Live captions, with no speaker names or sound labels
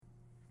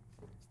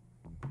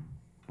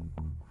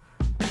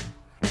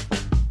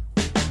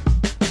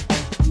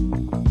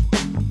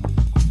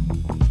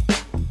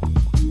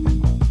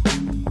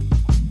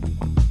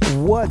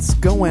What's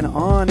going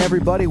on,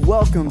 everybody?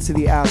 Welcome to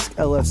the Ask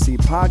LFC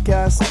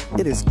podcast.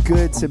 It is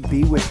good to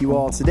be with you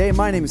all today.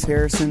 My name is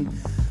Harrison,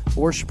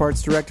 Worship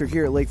Arts Director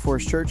here at Lake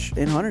Forest Church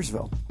in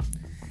Huntersville.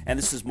 And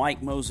this is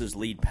Mike Moses,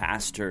 lead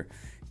pastor.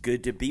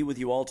 Good to be with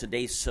you all.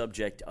 Today's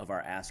subject of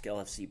our Ask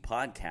LFC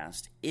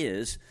podcast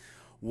is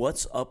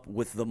what's up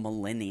with the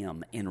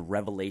millennium in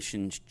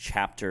Revelation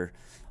chapter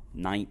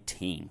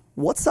 19.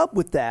 What's up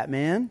with that,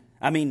 man?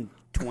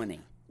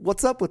 20.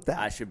 What's up with that?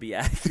 I should be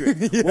accurate.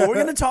 Yeah. Well, we're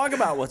going to talk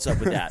about what's up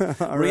with that.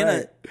 We're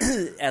going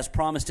to, as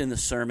promised in the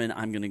sermon,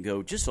 I'm going to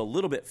go just a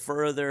little bit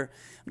further.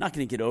 I'm not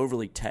going to get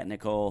overly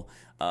technical.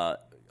 A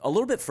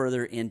little bit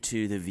further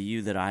into the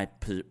view that I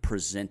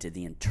presented,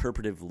 the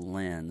interpretive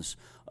lens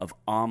of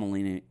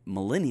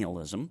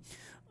amillennialism.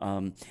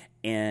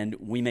 And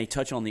we may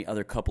touch on the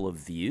other couple of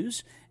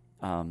views.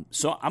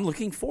 So I'm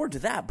looking forward to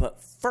that. But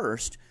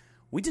first,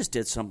 we just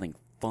did something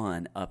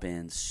fun up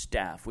in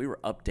staff. We were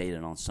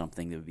updated on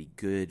something that would be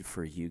good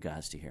for you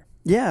guys to hear.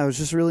 Yeah, it was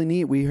just really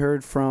neat. We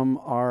heard from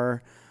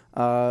our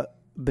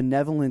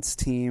benevolence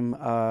team,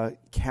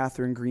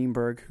 Catherine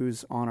Greenberg,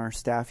 who's on our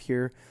staff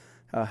here,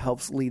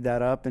 helps lead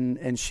that up.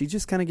 And she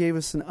just kind of gave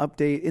us an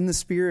update in the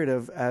spirit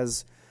of,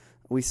 as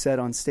we said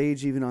on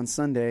stage, even on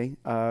Sunday,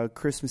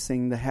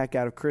 Christmasing the heck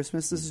out of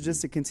Christmas. This is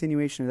just a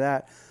continuation of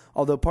that.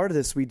 Although part of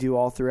this we do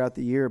all throughout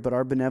the year, but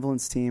our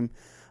benevolence team,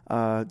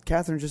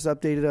 Catherine just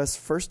updated us,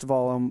 first of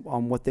all,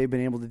 on what they've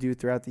been able to do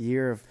throughout the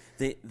year.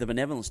 The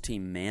benevolence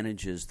team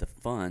manages the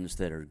funds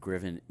that are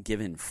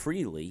given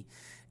freely,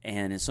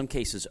 and in some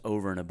cases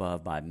over and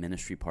above by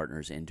ministry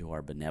partners into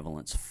our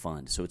benevolence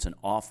fund. So it's an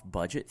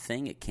off-budget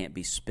thing. It can't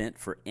be spent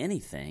for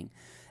anything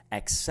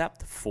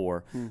except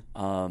for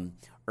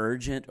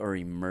urgent or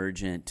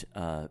emergent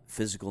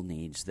physical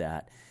needs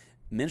that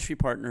ministry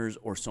partners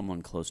or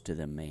someone close to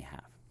them may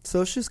have.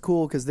 So it's just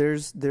cool because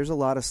there's a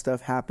lot of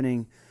stuff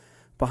happening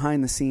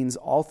behind the scenes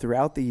all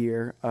throughout the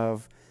year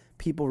of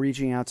people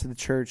reaching out to the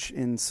church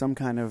in some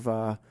kind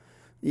of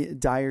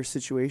dire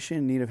situation,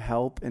 in need of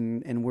help,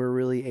 and we're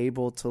really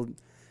able to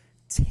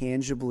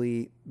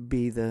tangibly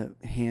be the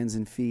hands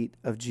and feet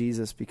of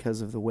Jesus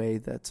because of the way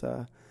that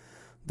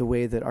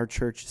our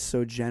church is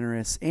so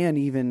generous. And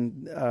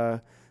even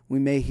we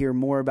may hear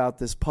more about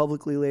this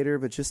publicly later,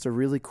 but just a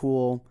really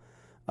cool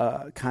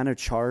kind of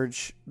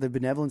charge the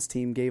benevolence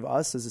team gave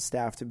us as a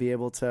staff to be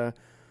able to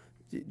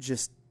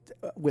just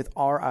with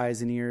our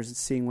eyes and ears,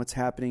 seeing what's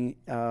happening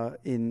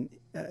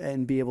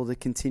and be able to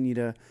continue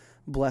to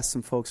bless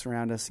some folks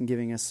around us and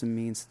giving us some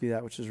means to do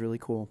that, which is really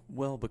cool.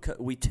 Well, because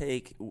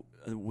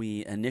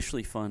we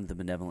initially fund the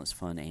benevolence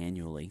fund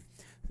annually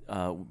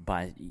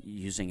by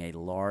using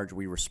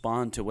we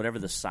respond to whatever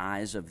the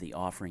size of the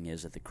offering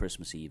is at the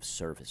Christmas Eve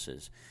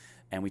services,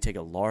 and we take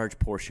a large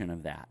portion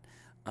of that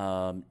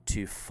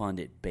to fund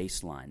it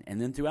baseline.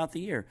 And then throughout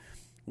the year,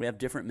 we have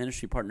different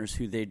ministry partners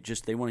who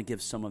they want to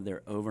give some of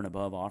their over and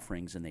above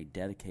offerings, and they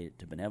dedicate it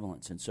to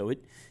benevolence. And so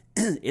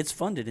it's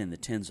funded in the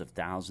tens of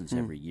thousands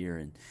every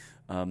year.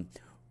 And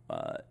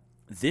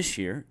this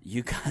year,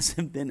 you guys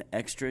have been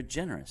extra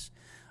generous.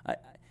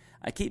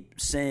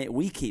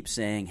 We keep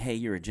saying, hey,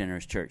 you're a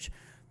generous church.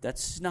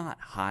 That's not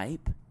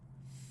hype.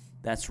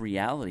 That's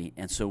reality.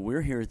 And so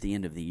we're here at the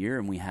end of the year,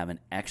 and we have an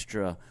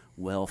extra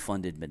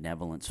well-funded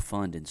benevolence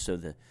fund. And so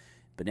the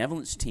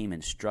benevolence team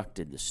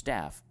instructed the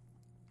staff,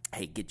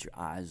 hey, get your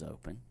eyes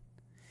open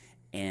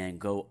and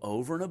go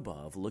over and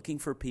above looking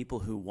for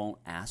people who won't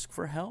ask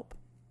for help,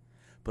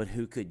 but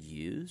who could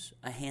use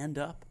a hand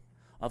up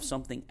of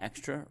something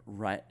extra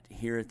right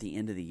here at the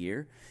end of the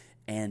year,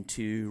 and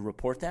to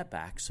report that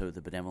back so the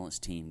benevolence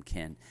team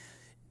can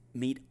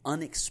meet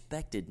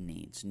unexpected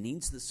needs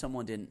that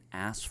someone didn't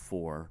ask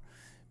for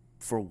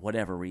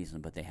whatever reason,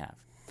 but they have.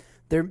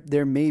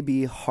 There may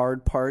be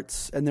hard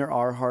parts, and there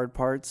are hard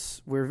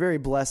parts. We're very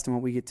blessed in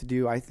what we get to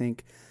do, I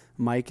think,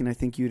 Mike, and I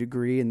think you'd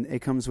agree, and it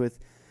comes with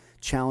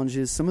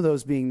challenges. Some of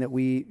those being that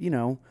we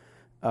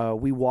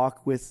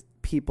walk with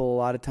people a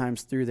lot of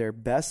times through their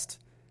best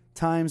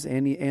times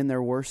and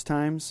their worst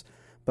times.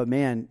 But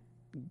man,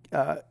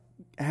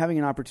 having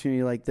an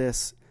opportunity like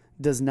this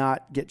does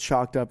not get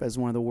chalked up as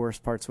one of the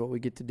worst parts of what we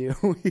get to do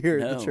here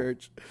at the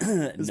church.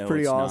 It's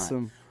pretty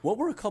awesome. Not. What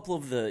were a couple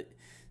of the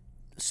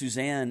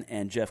Suzanne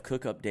and Jeff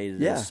Cook updated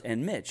us,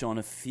 and Mitch, on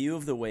a few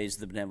of the ways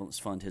the Benevolence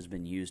Fund has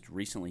been used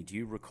recently. Do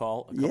you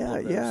recall a couple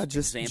of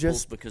those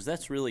examples? Because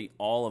that's really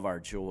all of our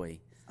joy.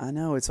 I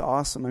know, it's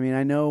awesome.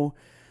 I know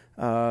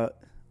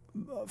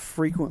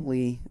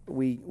frequently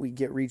we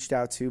get reached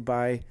out to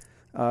by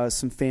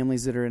some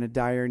families that are in a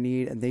dire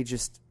need, and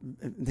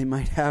they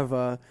might have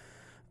a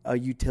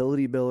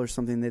utility bill or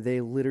something that they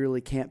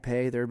literally can't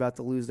pay. They're about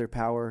to lose their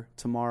power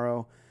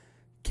tomorrow.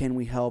 Can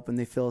we help? And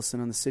they fill us in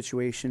on the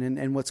situation.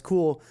 And what's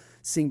cool,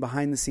 seeing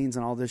behind the scenes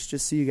on all this,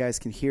 just so you guys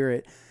can hear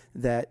it,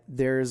 that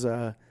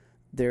to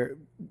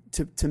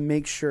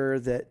make sure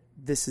that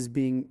this is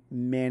being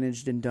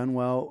managed and done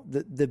well,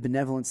 the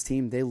benevolence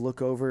team, they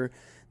look over,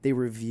 they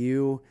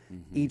review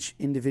each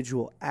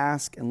individual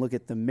ask and look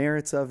at the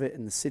merits of it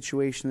and the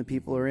situation that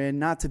people are in,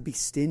 not to be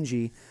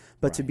stingy,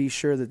 but to be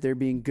sure that they're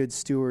being good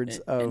stewards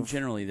of. And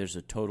generally, there's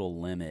a total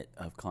limit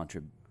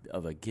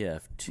of a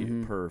gift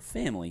to per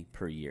family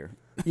per year.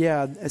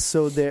 Yeah,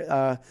 so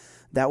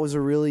that was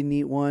a really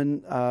neat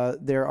one.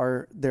 There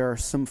are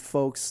some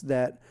folks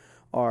that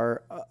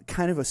are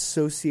kind of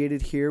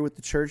associated here with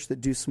the church that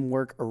do some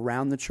work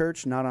around the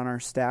church, not on our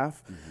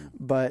staff,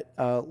 but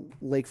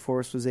Lake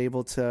Forest was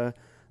able to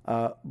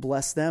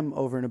bless them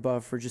over and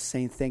above for just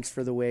saying thanks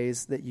for the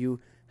ways that you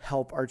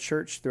help our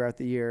church throughout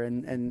the year.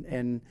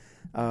 And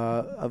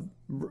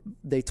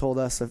they told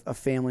us a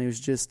family was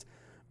just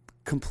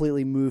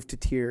completely moved to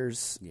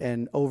tears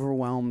and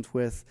overwhelmed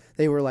with,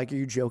 they were like, are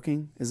you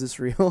joking? Is this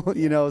real?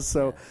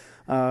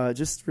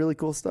 Just really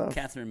cool stuff.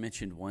 Catherine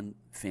mentioned one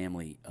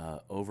family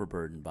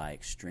overburdened by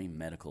extreme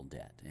medical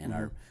debt. And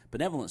our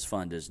benevolence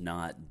fund is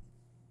not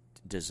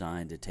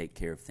designed to take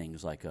care of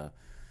things like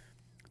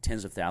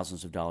tens of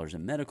thousands of dollars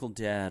in medical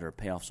debt or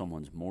pay off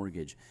someone's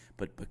mortgage.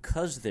 But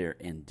because they're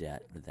in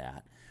debt for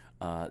that,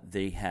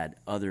 they had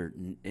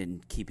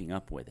in keeping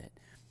up with it,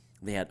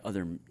 they had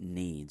other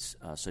needs,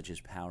 such as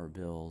power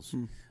bills,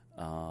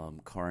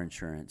 car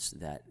insurance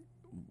that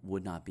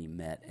would not be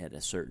met at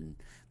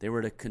they were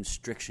at a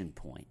constriction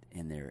point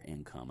in their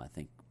income. I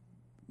think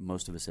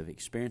most of us have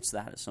experienced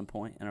that at some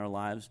point in our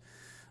lives.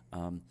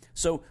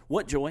 So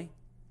what joy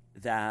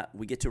that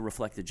we get to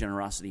reflect the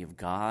generosity of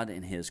God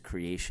and His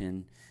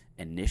creation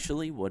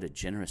initially. What a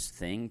generous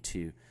thing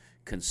to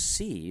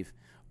conceive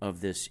of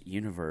this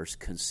universe,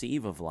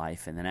 conceive of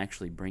life, and then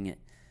actually bring it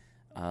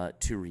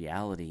to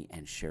reality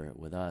and share it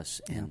with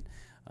us. Yeah. And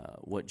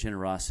what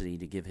generosity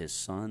to give His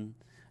Son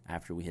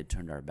after we had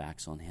turned our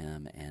backs on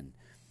Him, and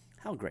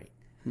how great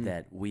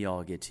that we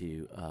all get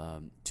to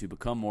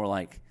become more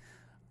like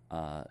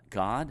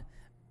God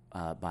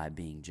by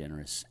being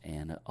generous,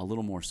 and a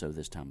little more so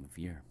this time of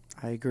year.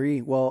 I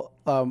agree. Well,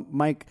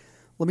 Mike,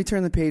 let me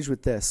turn the page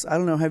with this. I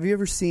don't know. Have you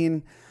ever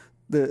seen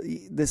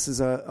this is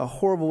a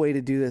horrible way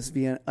to do this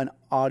via an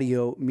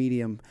audio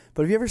medium,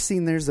 but have you ever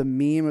seen there's a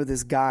meme of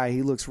this guy?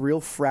 He looks real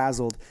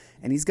frazzled,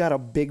 and he's got a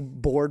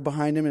big board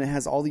behind him, and it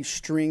has all these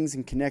strings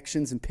and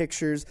connections and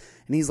pictures,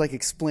 and he's like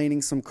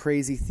explaining some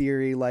crazy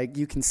theory. Like,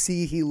 you can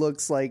see he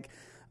looks like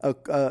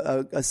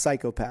a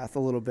psychopath a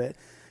little bit.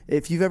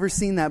 If you've ever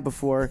seen that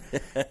before,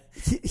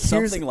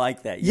 something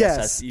like that.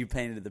 Yes, you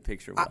painted the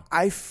picture well.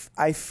 I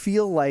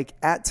feel like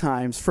at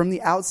times, from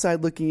the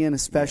outside looking in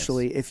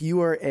especially, if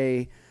you are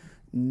a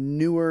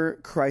newer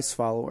Christ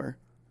follower,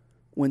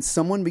 when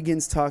someone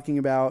begins talking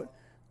about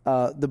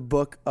the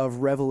book of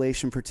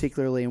Revelation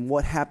particularly and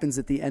what happens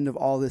at the end of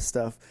all this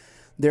stuff,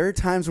 there are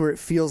times where it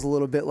feels a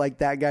little bit like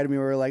that guy to me,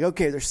 where we're like,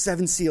 okay, there's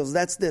 7 seals,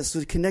 that's this,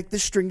 so connect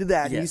this string to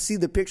that, and you see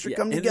the picture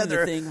come together.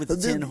 And then the thing with the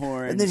 10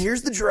 horns. And then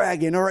here's the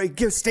dragon. All right,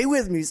 stay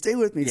with me.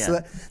 Yeah.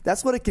 So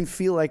that's what it can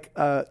feel like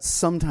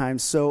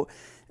sometimes. So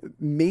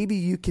maybe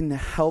you can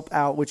help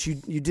out, which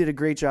you did a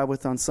great job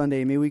with on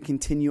Sunday. Maybe we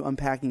continue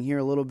unpacking here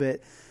a little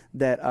bit,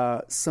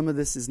 that some of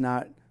this is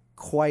not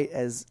quite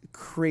as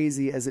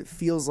crazy as it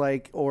feels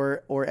like,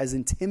 or as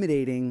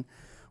intimidating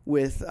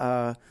with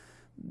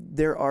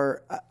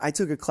I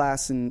took a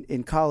class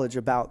in college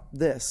about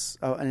this,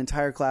 an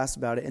entire class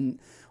about it. And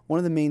one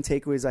of the main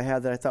takeaways I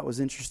had that I thought was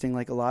interesting,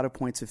 like a lot of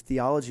points of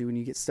theology when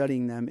you get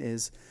studying them,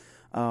 is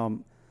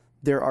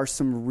there are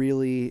some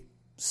really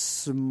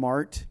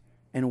smart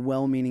and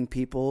well-meaning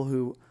people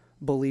who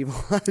believe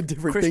a lot of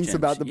different things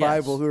about the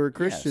Bible, who are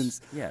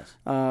Christians. Yes.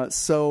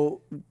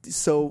 So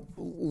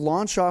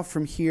launch off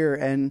from here.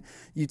 And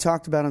you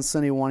talked about on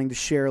Sunday wanting to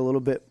share a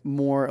little bit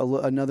more,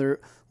 another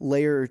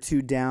layer or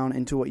two down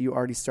into what you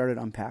already started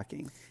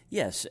unpacking.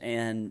 Yes,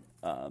 and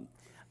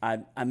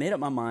I made up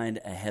my mind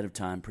ahead of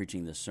time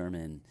preaching this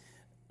sermon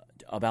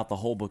about the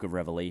whole book of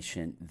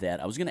Revelation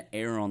that I was going to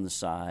err on the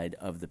side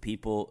of the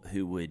people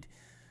who would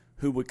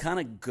kind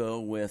of go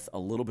with a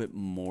little bit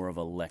more of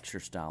a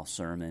lecture-style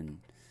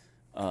sermon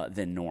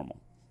than normal.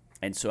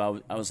 And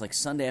so I was like,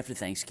 Sunday after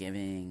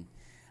Thanksgiving,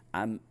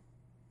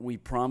 we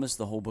promised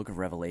the whole book of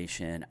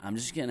Revelation. I'm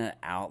just going to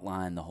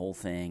outline the whole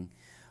thing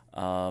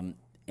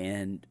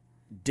and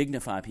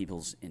dignify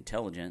people's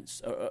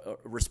intelligence,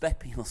 respect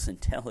people's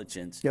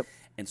intelligence,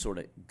 and sort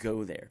of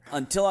go there.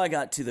 Until I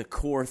got to the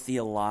core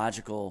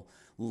theological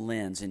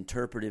lens,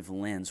 interpretive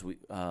lens, we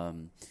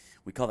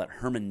call that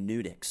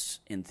hermeneutics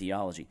in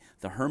theology,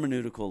 the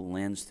hermeneutical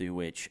lens through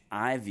which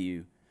I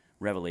view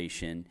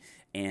Revelation,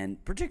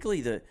 and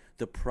particularly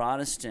the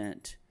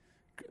Protestant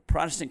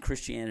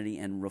Christianity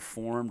and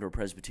Reformed or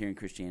Presbyterian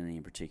Christianity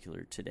in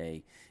particular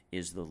today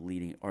is the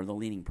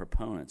leading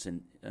proponents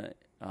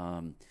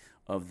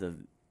of the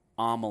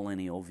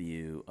amillennial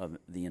view of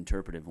the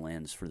interpretive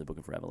lens for the book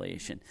of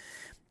Revelation.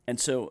 And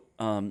so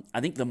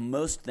I think the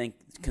most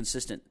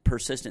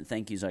persistent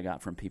thank yous I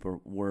got from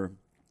people were,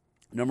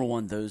 number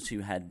one, those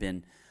who had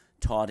been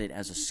taught it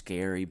as a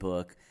scary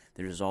book.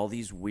 There's all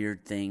these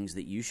weird things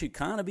that you should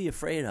kind of be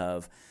afraid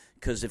of,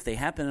 because if they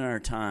happen in our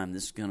time,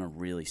 this is going to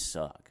really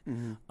suck.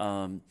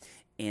 Mm-hmm.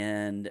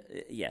 And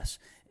yes,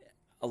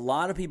 a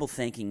lot of people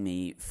thanking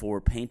me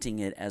for painting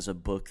it as a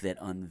book that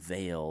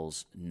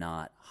unveils,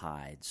 not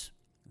hides,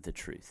 the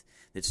truth.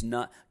 It's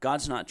not,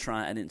 God's not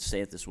trying, I didn't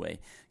say it this way.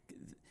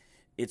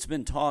 It's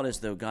been taught as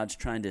though God's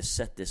trying to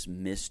set this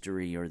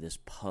mystery or this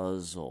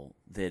puzzle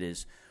that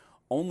is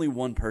only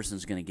one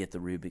person's going to get the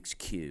Rubik's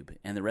Cube,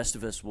 and the rest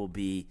of us will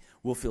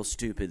feel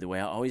stupid the way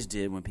I always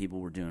did when people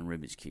were doing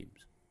Rubik's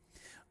Cubes.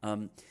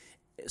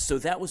 So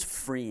that was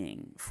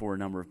freeing for a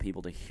number of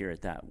people to hear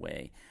it that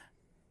way.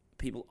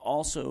 People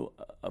also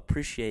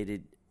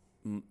appreciated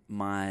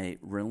my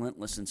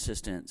relentless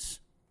insistence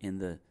in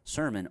the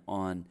sermon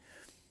on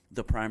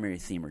the primary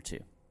theme or two.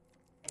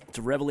 It's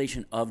a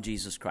revelation of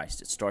Jesus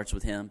Christ. It starts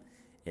with him.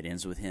 It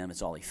ends with him.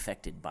 It's all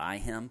effected by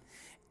him.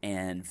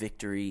 And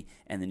victory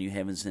and the new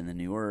heavens and the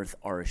new earth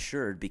are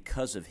assured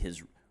because of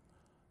his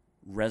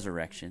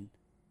resurrection,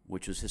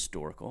 which was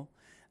historical,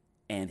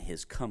 and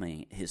his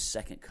coming, his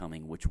second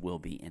coming, which will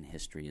be in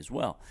history as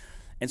well.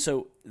 And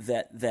so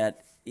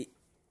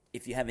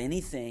if you have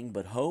anything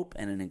but hope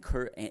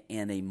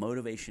and a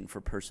motivation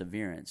for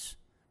perseverance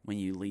when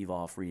you leave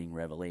off reading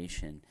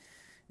Revelation,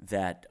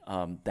 that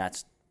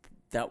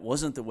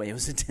wasn't the way it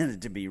was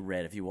intended to be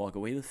read. If you walk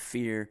away with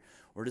fear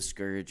or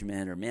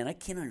discouragement or, man, I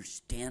can't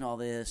understand all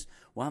this.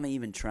 Why am I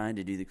even trying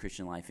to do the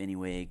Christian life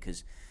anyway?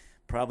 Because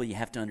probably you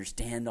have to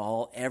understand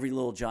every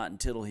little jot and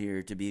tittle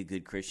here to be a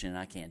good Christian, and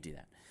I can't do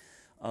that.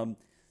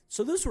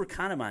 So those were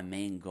kind of my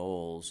main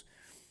goals.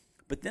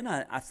 But then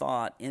I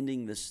thought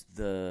ending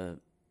the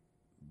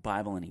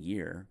Bible in a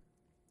year,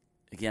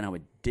 again, I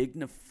would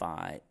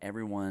dignify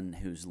everyone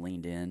who's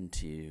leaned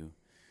into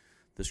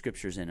the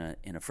Scriptures in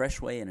a fresh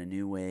way, in a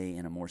new way,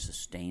 in a more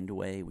sustained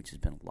way, which has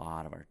been a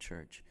lot of our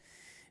church,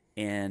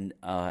 and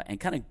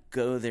kind of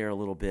go there a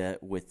little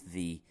bit with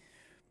the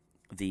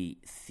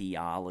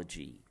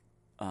theology,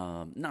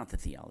 not the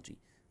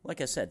theology.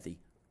 Like I said,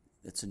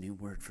 that's a new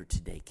word for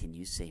today. Can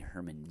you say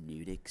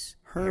hermeneutics?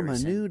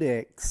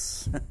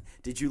 Hermeneutics.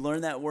 Did you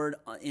learn that word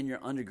in your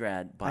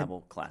undergrad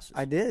Bible classes?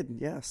 I did,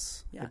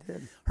 yes. Yeah. I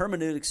did.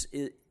 Hermeneutics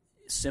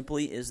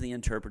simply is the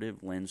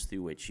interpretive lens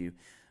through which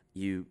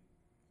you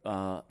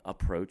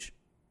approach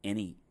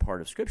any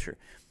part of Scripture.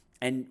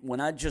 And when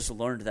I just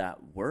learned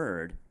that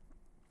word,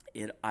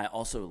 I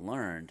also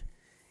learned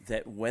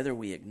that whether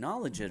we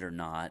acknowledge it or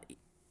not,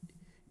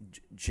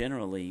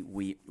 generally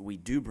we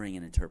do bring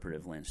an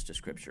interpretive lens to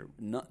Scripture.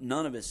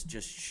 None of us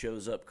just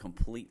shows up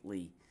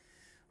completely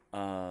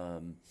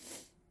in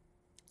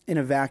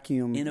a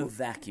vacuum. In a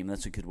vacuum,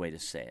 that's a good way to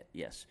say it,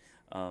 yes.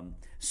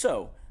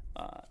 So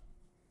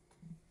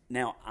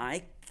now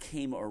I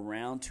came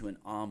around to an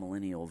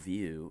amillennial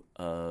view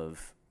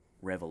of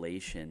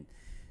Revelation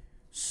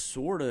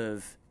sort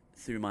of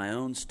through my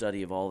own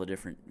study of all the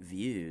different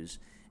views,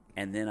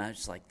 and then I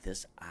was like,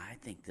 I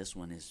think this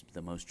one is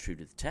the most true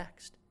to the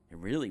text.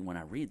 And really, when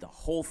I read the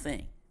whole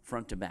thing,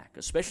 front to back,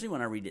 especially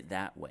when I read it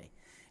that way,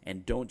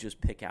 and don't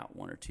just pick out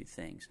one or two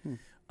things.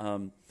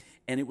 And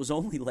it was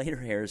only later,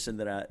 Harrison,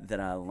 that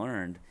I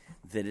learned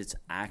that it's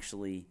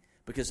actually,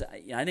 because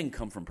I didn't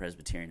come from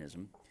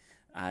Presbyterianism.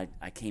 I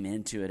came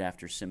into it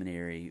after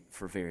seminary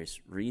for various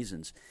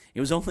reasons.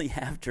 It was only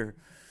after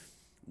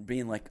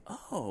being like,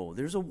 oh,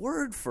 there's a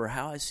word for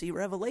how I see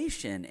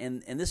Revelation,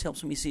 and this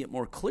helps me see it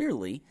more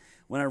clearly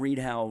when I read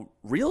how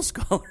real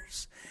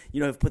scholars,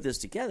 have put this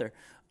together.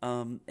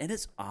 And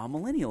it's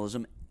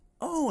amillennialism.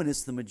 Oh, and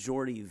it's the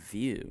majority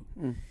view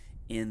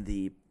in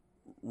the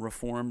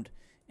Reformed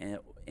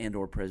and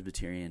or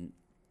Presbyterian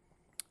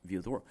view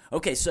of the world.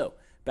 Okay, so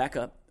back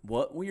up.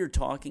 What we are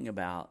talking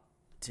about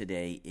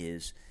today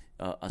is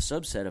a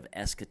subset of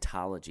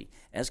eschatology.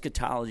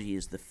 Eschatology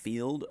is the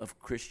field of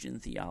Christian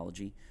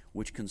theology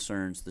which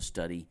concerns the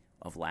study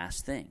of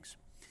last things.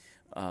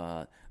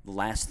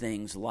 Last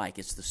things like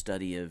it's the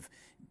study of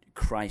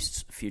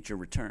Christ's future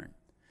return,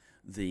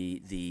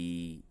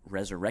 the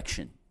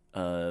resurrection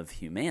of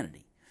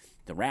humanity,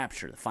 the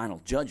rapture, the final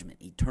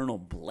judgment, eternal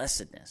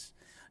blessedness,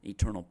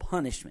 eternal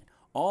punishment,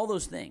 all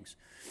those things.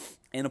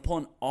 And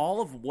upon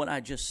all of what I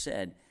just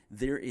said,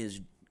 there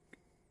is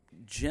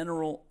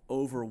general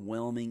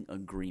overwhelming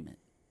agreement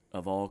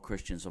of all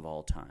Christians of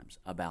all times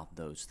about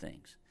those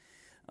things.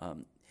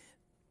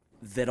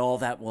 That all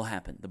that will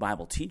happen. The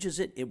Bible teaches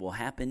it. It will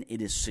happen.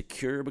 It is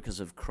secure because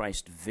of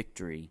Christ's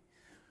victory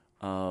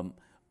on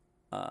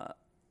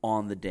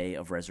the day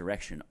of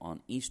resurrection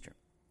on Easter.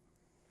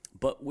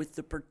 But with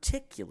the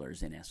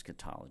particulars in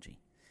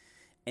eschatology,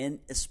 and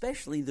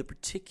especially the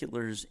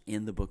particulars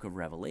in the book of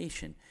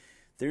Revelation,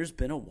 there's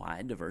been a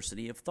wide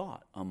diversity of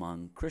thought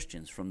among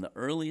Christians from the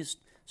earliest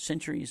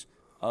centuries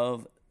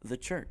of the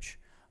church,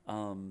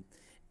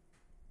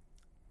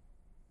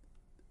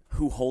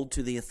 who hold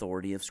to the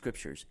authority of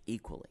Scriptures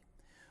equally.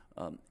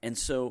 And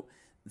so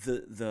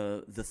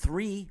the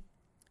three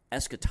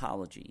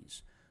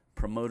eschatologies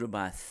promoted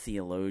by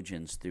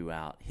theologians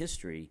throughout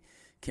history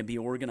can be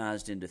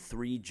organized into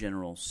three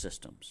general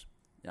systems.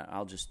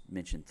 I'll just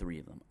mention three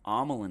of them.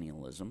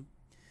 Amillennialism,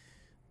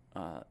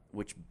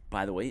 which,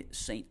 by the way,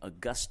 St.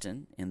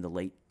 Augustine in the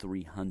late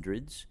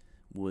 300s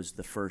was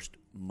the first,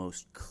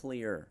 most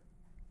clear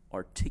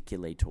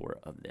articulator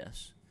of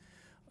this.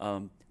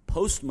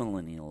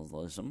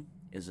 Postmillennialism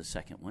is a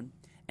second one.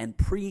 and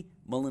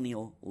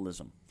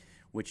premillennialism,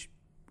 which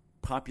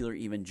popular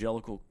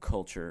evangelical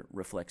culture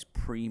reflects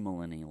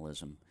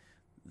premillennialism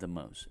the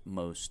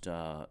most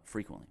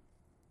frequently.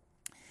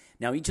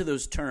 Now, each of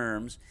those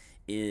terms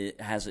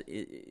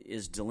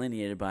is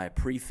delineated by a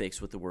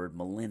prefix with the word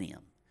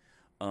millennium.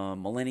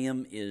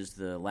 Millennium is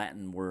the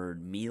Latin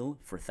word mil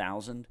for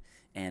thousand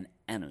and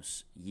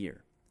annus,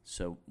 year.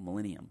 So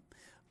millennium.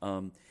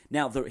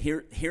 Now,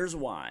 here's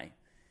why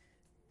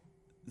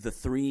the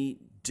three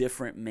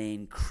different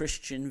main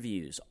Christian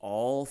views,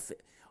 all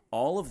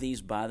of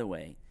these, by the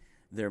way,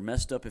 they're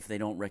messed up if they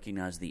don't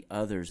recognize the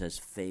others as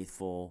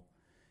faithful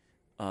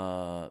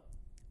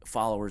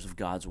followers of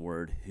God's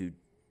word who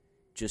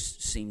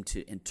just seem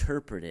to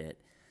interpret it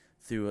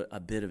through a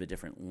bit of a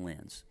different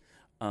lens.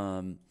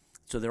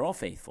 So they're all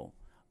faithful.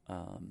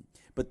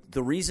 But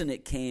the reason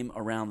it came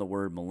around the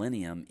word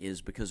millennium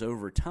is because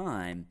over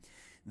time,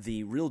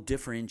 the real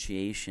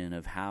differentiation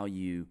of how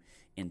you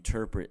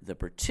interpret the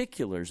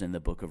particulars in the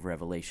book of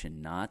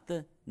Revelation,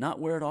 not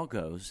where it all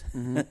goes,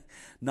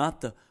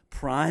 not the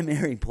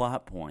primary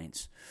plot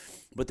points,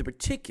 but the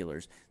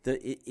particulars,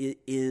 it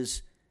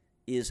is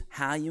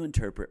how you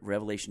interpret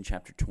Revelation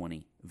chapter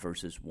 20,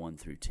 verses 1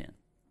 through 10.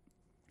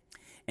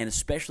 And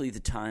especially the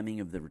timing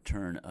of the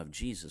return of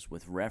Jesus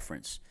with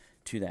reference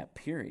to that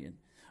period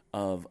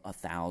of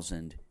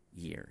 1,000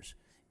 years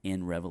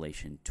in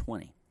Revelation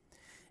 20.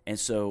 And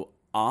so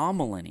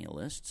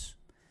amillennialists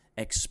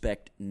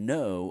expect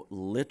no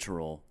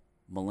literal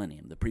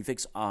millennium. The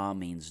prefix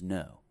means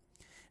no.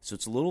 So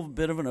it's a little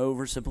bit of an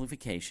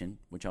oversimplification,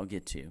 which I'll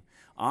get to.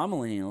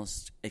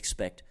 Amillennialists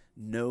expect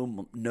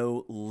no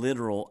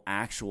literal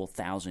actual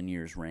 1,000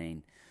 years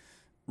reign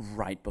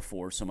right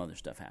before some other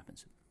stuff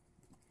happens.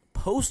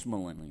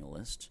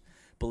 Postmillennialists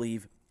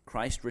believe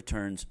Christ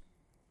returns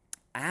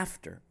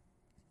after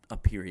a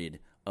period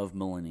of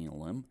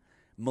millennium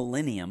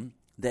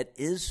that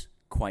is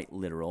quite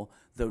literal,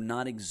 though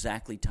not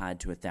exactly tied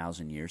to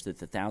 1,000 years, that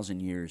the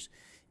 1,000 years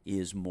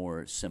is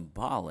more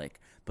symbolic,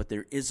 but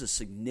there is a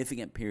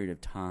significant period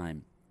of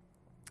time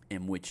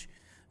in which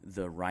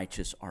the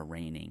righteous are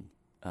reigning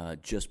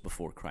just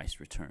before Christ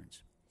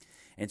returns.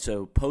 And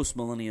so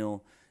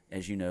postmillennial,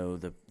 as you know,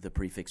 the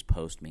prefix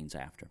post means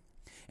after.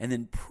 And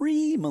then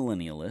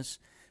premillennialists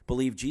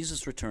believe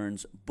Jesus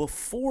returns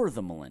before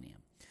the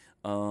millennium,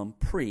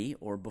 pre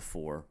or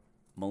before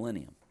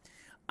millennium.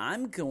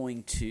 I'm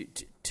going to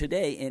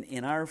today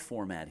in our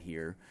format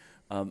here.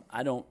 I'm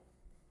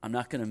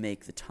not going to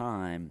make the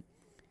time,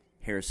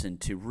 Harrison,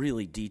 to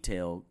really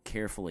detail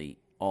carefully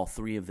all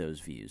three of those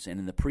views. And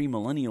in the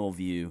premillennial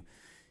view,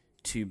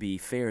 to be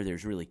fair,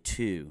 there's really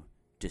two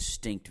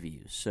distinct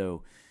views.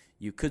 So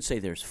you could say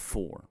there's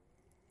four.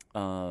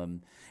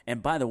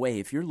 And by the way,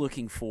 if you're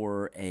looking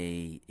for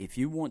if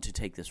you want to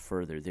take this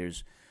further,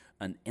 there's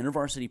an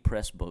InterVarsity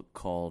Press book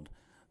called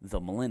The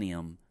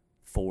Millennium,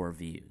 Four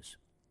Views.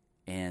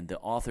 And the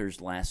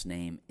author's last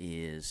name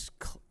is,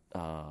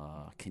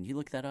 can you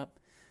look that up?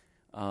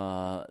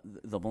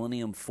 The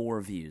Millennium,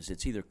 Four Views.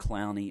 It's either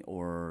Clowney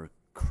or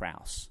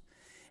Krause.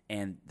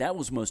 And that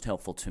was most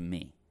helpful to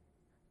me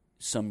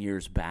some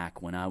years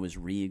back when I was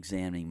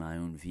re-examining my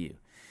own view.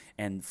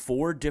 And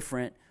four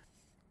different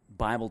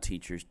Bible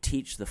teachers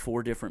teach the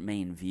four different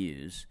main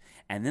views,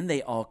 and then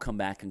they all come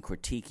back and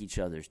critique each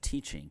other's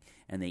teaching,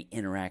 and they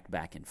interact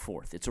back and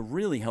forth. It's a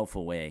really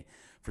helpful way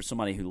for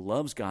somebody who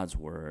loves God's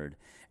Word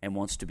and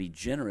wants to be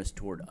generous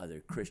toward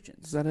other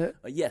Christians. Is that it?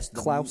 Yes.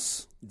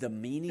 Klaus. The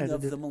Meaning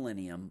of the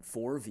Millennium,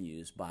 Four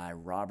Views by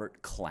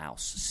Robert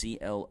Klaus,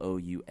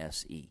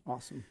 Clouse.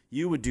 Awesome.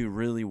 You would do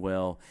really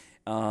well.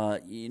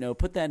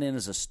 Put that in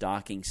as a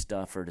stocking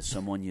stuffer to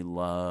someone you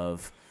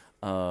love.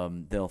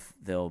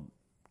 They'll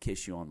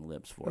kiss you on the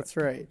lips for it. That's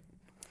right.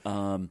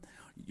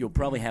 You'll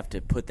probably have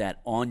to put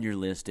that on your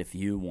list if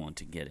you want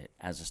to get it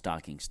as a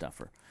stocking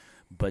stuffer.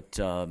 But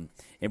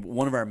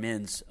one of our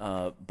men's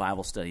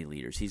Bible study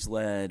leaders, he's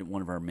led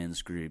one of our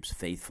men's groups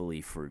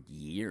faithfully for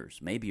years,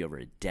 maybe over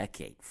a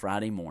decade,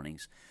 Friday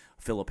mornings,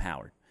 Philip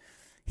Howard.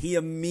 He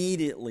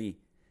immediately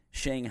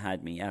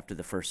shanghaied me after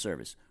the first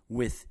service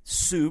with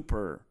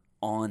super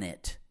on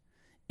it,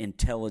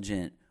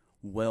 intelligent,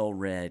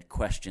 well-read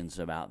questions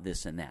about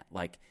this and that.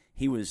 Like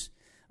he was...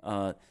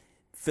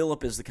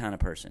 Philip is the kind of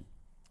person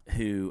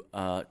who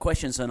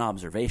questions and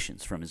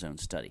observations from his own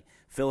study.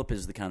 Philip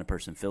is the kind of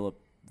person,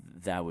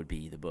 that would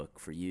be the book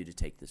for you to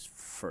take this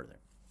further.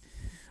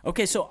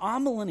 Okay, so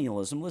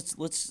amillennialism,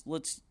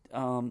 let's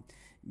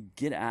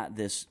get at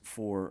this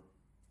for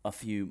a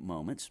few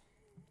moments.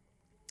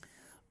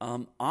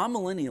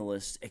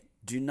 Amillennialists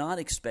do not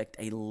expect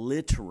a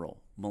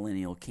literal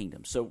millennial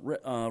kingdom. So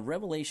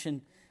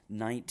Revelation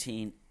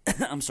 19...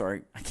 I'm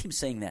sorry, I keep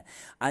saying that.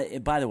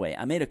 By the way,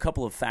 I made a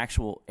couple of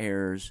factual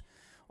errors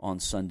on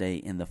Sunday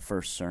in the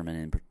first sermon.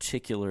 In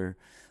particular,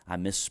 I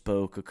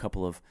misspoke a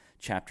couple of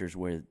chapters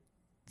where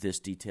this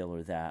detail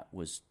or that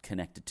was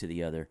connected to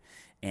the other,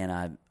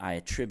 and I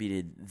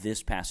attributed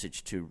this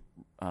passage to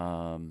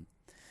I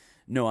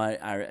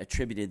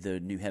attributed the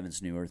New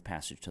Heavens, New Earth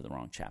passage to the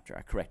wrong chapter.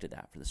 I corrected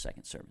that for the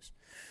second service.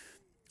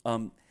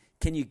 Can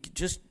you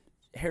just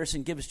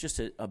Harrison, give us just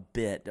a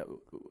bit.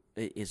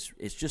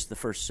 It's just the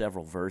first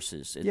several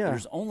verses. Yeah.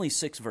 There's only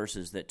 6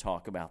 verses that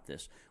talk about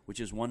this, which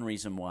is one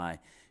reason why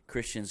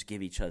Christians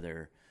give each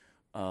other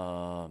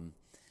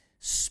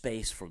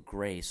space for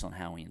grace on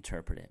how we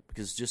interpret it,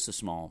 because it's just a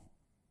small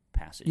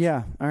passage.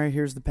 Yeah. All right,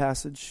 here's the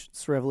passage.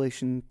 It's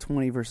Revelation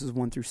 20, verses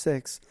 1 through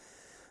 6.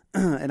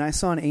 And I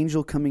saw an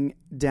angel coming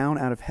down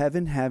out of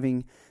heaven,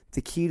 having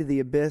the key to the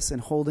abyss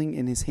and holding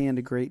in his hand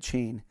a great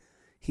chain.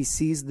 He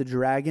seized the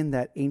dragon,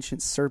 that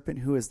ancient serpent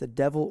who is the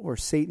devil or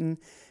Satan,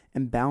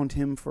 and bound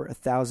him for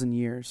 1,000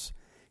 years.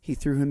 He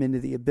threw him into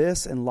the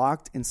abyss and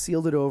locked and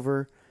sealed it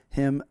over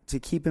him to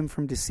keep him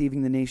from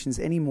deceiving the nations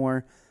any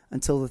more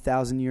until the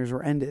 1,000 years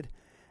were ended.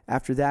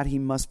 After that, he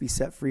must be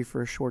set free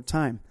for a short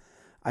time.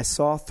 I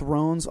saw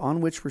thrones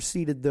on which were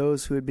seated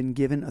those who had been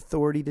given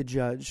authority to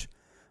judge.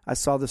 I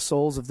saw the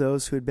souls of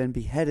those who had been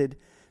beheaded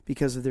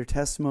because of their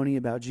testimony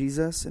about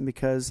Jesus and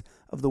because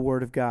of the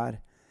word of God.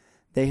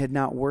 They had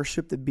not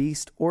worshipped the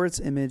beast or its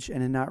image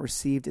and had not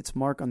received its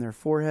mark on their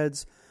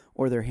foreheads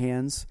or their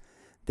hands.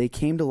 They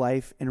came to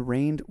life and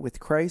reigned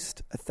with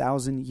Christ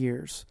 1,000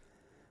 years.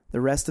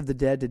 The rest of the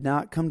dead did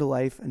not come to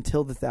life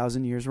until the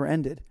 1,000 years were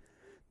ended.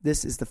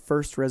 This is the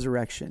first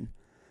resurrection.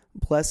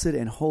 Blessed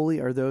and holy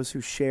are those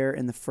who share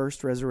in the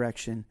first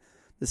resurrection.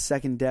 The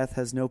second death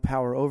has no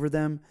power over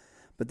them,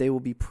 but they will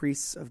be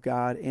priests of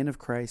God and of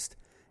Christ,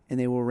 and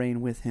they will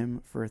reign with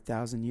him for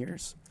 1,000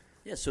 years.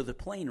 Yeah, so the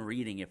plain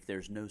reading, if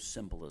there's no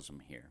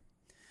symbolism here,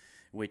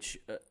 which,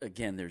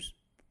 again, there's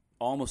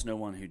almost no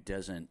one who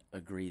doesn't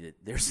agree that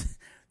there's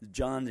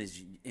John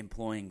is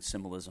employing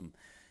symbolism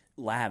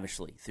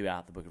lavishly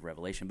throughout the book of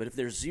Revelation. But if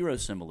there's zero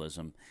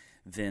symbolism,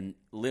 then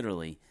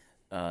literally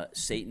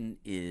Satan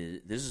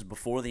is, this is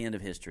before the end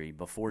of history,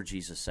 before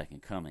Jesus'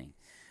 second coming,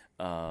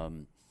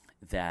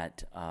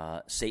 that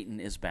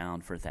Satan is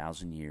bound for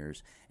 1,000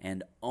 years,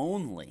 and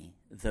only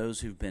those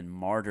who've been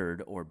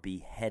martyred or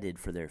beheaded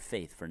for their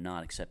faith, for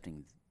not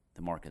accepting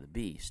the mark of the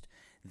beast,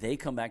 they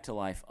come back to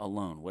life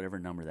alone, whatever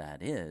number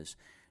that is.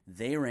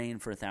 They reign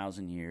for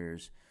 1,000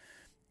 years.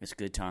 It's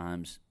good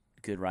times,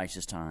 good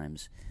righteous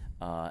times,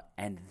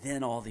 and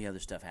then all the other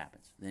stuff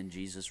happens. Then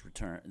Jesus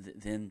returns.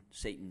 Then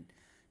Satan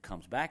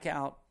comes back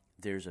out.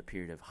 There's a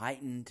period of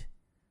heightened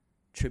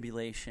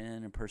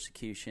tribulation and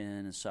persecution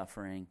and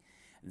suffering.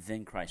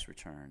 Then Christ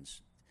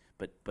returns,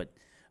 and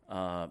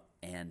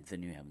the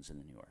new heavens and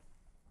the new earth.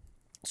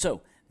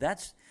 So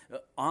that's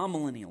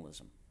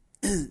amillennialism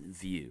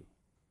view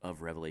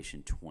of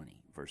Revelation 20,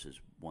 verses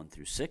 1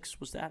 through 6,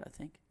 was that, I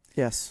think?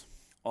 Yes.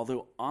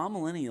 Although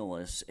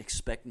amillennialists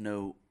expect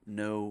no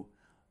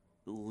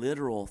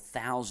literal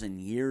 1,000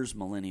 years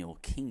millennial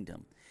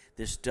kingdom,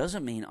 this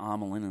doesn't mean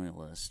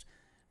amillennialists,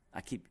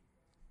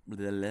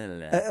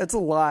 That's a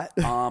lot.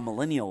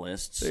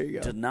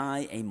 Millennialists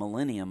deny a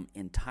millennium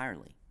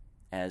entirely,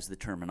 as the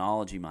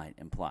terminology might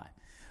imply.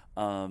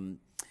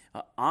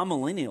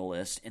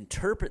 Amillennialists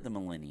interpret the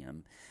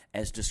millennium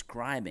as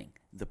describing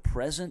the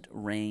present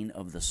reign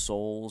of the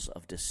souls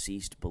of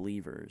deceased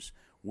believers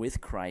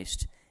with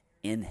Christ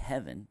in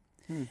heaven,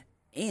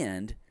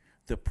 and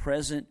the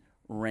present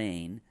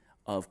reign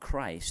of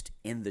Christ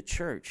in the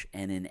church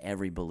and in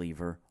every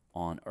believer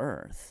on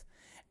earth,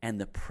 and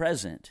the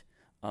present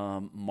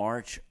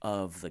march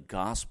of the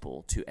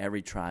gospel to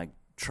every tribe,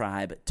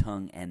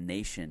 tongue, and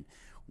nation,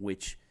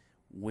 which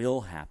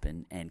will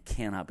happen and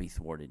cannot be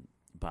thwarted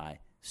by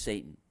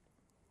Satan.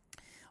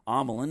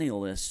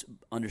 Amillennialists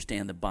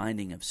understand the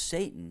binding of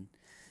Satan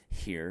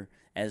here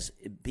as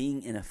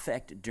being in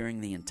effect during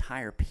the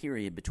entire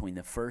period between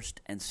the first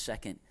and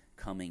second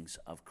comings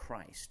of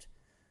Christ,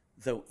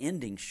 though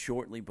ending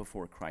shortly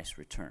before Christ's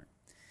return.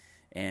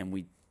 And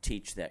we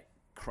teach that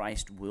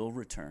Christ will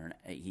return.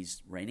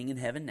 He's reigning in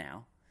heaven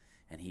now,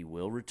 and he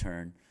will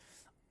return.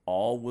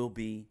 All will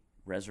be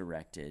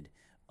resurrected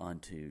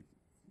unto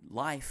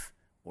life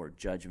or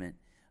judgment,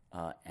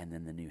 and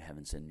then the new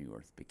heavens and new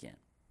earth begin.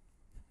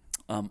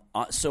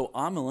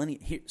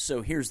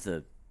 So here's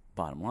the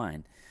bottom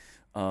line.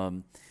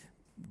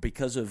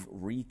 Because of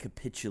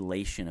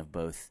recapitulation of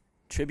both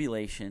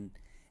tribulation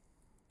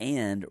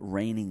and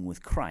reigning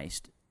with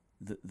Christ,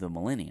 the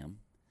millennium,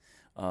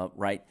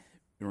 right?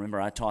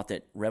 Remember, I taught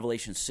that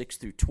Revelation 6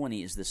 through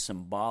 20 is the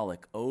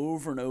symbolic,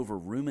 over and over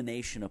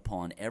rumination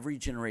upon every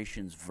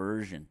generation's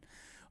version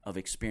of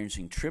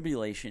experiencing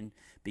tribulation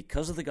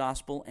because of the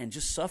gospel and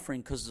just suffering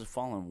because of the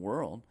fallen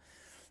world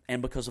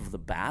and because of the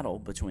battle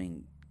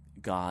between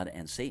God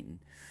and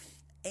Satan.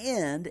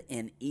 And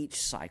in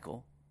each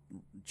cycle,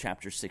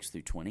 chapter 6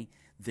 through 20,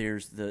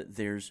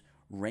 there's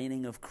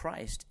reigning of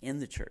Christ in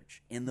the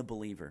church, in the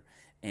believer,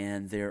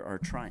 and there are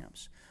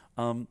triumphs.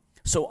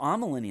 So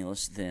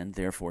amillennialists then,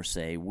 therefore,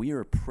 say we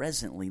are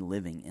presently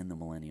living in the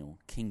millennial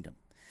kingdom,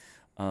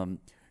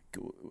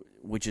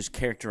 which is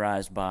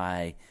characterized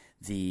by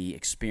the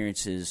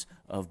experiences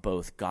of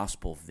both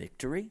gospel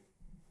victory.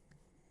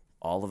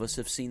 All of us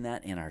have seen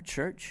that in our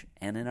church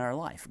and in our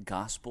life,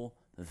 gospel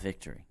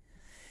victory.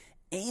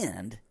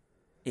 And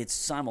it's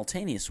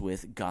simultaneous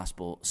with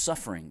gospel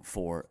suffering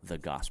for the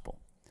gospel.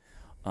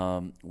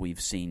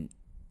 We've seen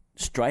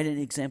strident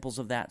examples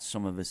of that.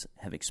 Some of us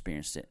have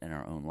experienced it in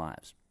our own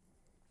lives.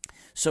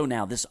 So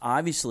now, this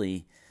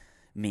obviously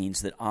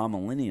means that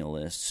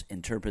amillennialists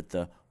interpret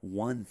the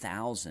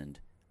 1,000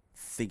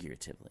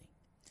 figuratively.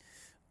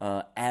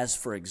 As,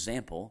 for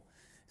example,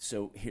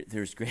 so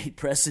there's great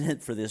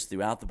precedent for this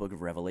throughout the book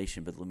of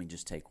Revelation, but let me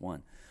just take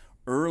one.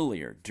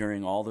 Earlier,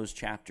 during all those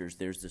chapters,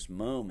 there's this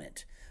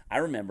moment. I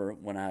remember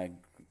when I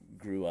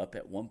grew up,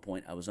 at one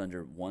point, I was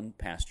under one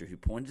pastor who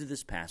pointed to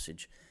this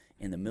passage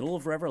in the middle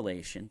of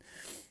Revelation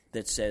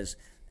that says,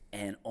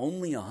 and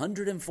only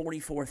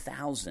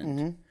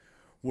 144,000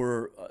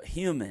 were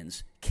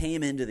humans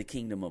came into the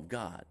kingdom of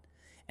God.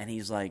 And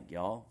he's like,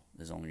 y'all,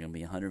 there's only going to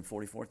be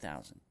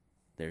 144,000.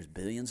 There's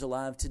billions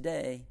alive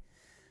today.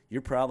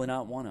 You're probably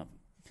not one of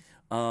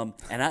them.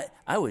 And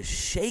I was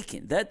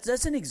shaken.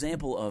 That's an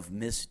example of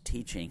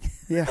misteaching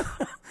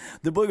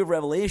the book of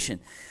Revelation,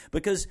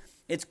 because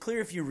it's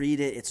clear if you read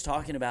it, it's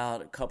talking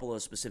about a couple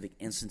of specific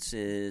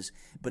instances,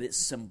 but it's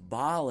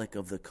symbolic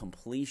of the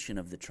completion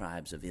of the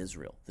tribes of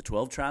Israel. The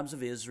 12 tribes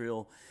of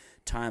Israel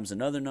times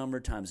another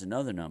number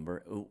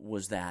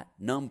was that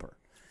number.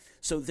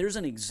 So there's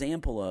an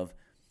example of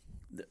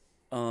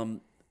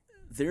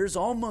there's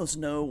almost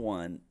no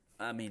one,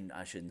 I mean,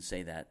 I shouldn't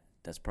say that.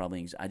 That's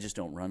probably, I just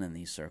don't run in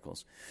these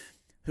circles,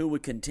 who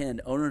would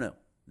contend, oh, no,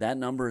 that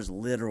number is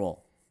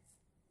literal.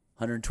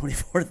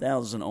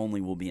 124,000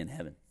 only will be in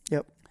heaven.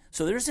 Yep.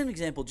 So there's an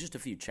example just a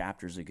few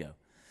chapters ago.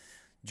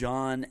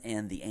 John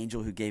and the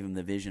angel who gave him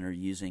the vision are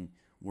using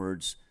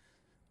words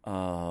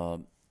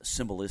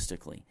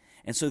symbolistically.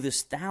 And so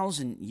this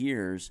 1,000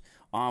 years,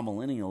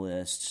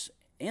 amillennialists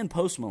and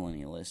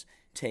postmillennialists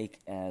take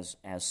as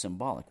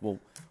symbolic. Well,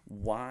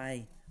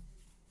 why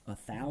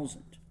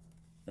 1,000?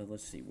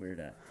 Let's see, where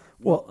that.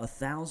 Well,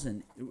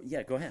 1,000.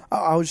 Yeah, go ahead.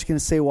 I was just going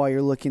to say, while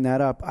you're looking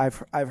that up,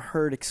 I've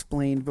heard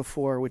explained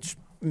before, which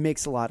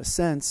makes a lot of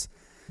sense,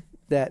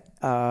 that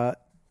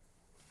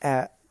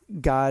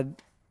God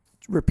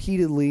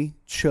repeatedly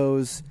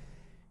chose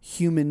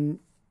human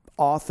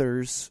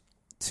authors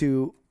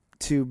to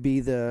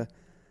be the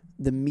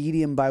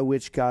medium by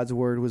which God's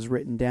word was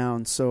written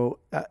down. So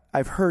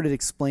I've heard it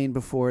explained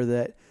before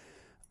that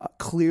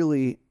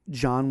clearly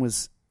John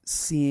was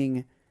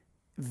seeing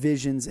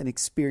visions and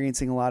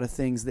experiencing a lot of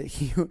things that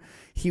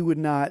he would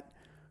not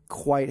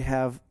quite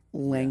have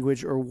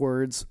language or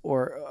words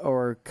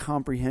or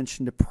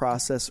comprehension to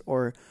process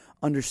or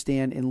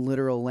understand in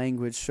literal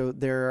language. So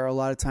there are a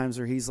lot of times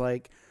where he's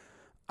like,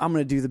 I'm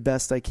going to do the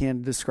best I can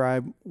to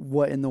describe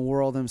what in the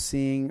world I'm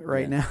seeing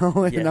right now.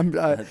 And I'm,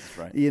 that's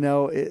right.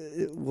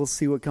 We'll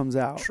see what comes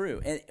out. True.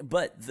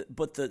 But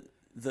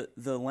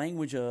the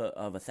language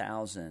of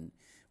 1,000,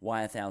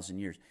 why 1,000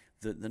 years?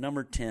 The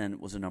number 10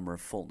 was a number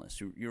of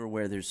fullness. You're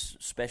aware there's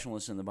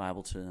specialness in the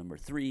Bible to the number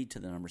 3, to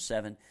the number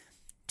 7.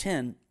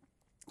 10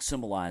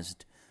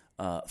 symbolized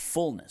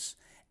fullness.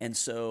 And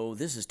so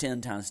this is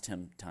 10 times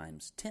 10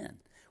 times 10,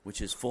 which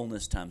is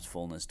fullness times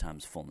fullness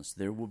times fullness.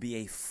 There will be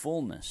a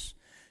fullness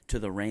to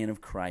the reign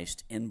of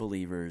Christ in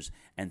believers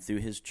and through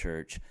his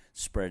church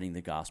spreading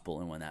the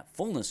gospel. And when that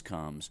fullness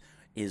comes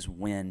is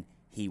when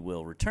he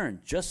will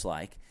return, just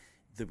like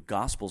the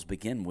Gospels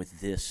begin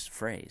with this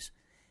phrase.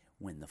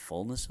 When the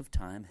fullness of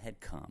time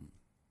had come,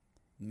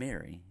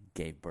 Mary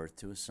gave birth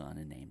to a son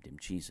and named him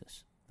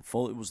Jesus.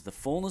 It was the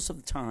fullness of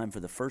the time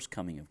for the first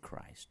coming of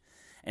Christ.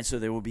 And so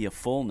there will be a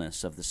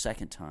fullness of the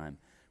second time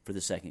for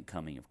the second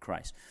coming of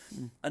Christ.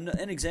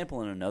 An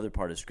example in another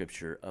part of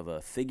Scripture of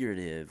a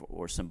figurative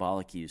or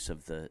symbolic use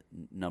of the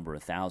number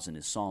 1,000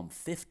 is Psalm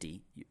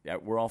 50.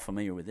 We're all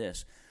familiar with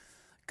this.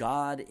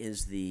 God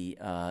is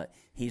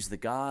he's the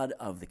God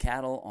of the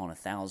cattle on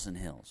 1,000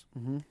 hills.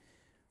 Mm-hmm.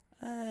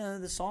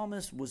 The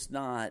psalmist was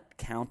not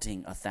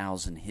counting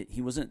 1,000.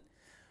 He wasn't,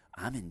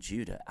 I'm in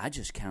Judah. I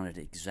just counted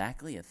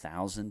exactly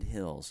 1,000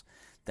 hills.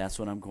 That's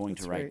what I'm going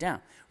to write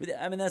down.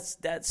 I mean,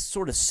 that's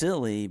sort of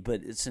silly,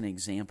 but it's an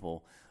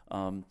example.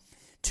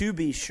 To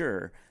be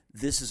sure,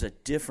 this is a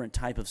different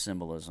type of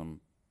symbolism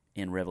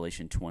in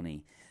Revelation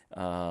 20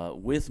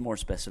 with more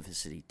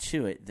specificity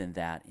to it than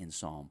that in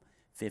Psalm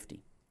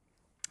 50.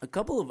 A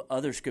couple of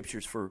other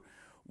scriptures for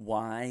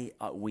why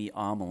we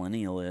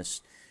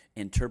amillennialists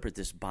interpret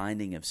this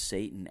binding of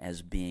Satan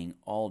as being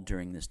all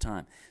during this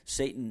time.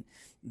 Satan,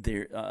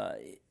 James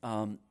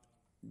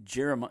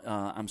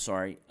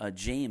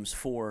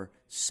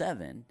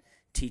 4:7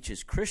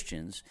 teaches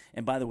Christians,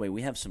 and by the way,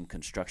 we have some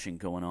construction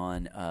going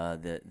on,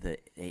 the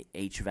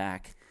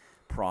HVAC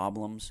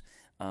problems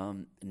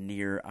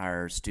near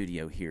our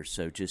studio here.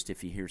 So just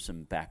if you hear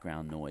some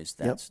background noise,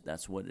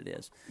 that's what it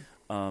is.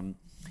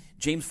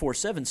 James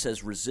 4:7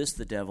 says, resist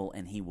the devil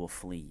and he will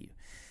flee you.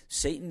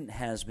 Satan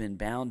has been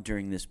bound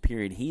during this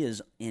period. He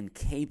is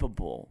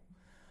incapable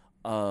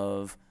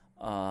of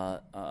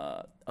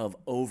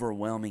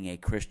overwhelming a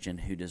Christian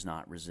who does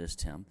not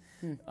resist him.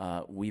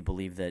 I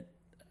believe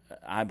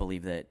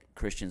that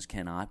Christians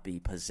cannot be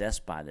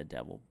possessed by the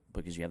devil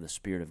because you have the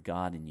Spirit of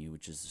God in you,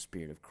 which is the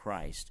Spirit of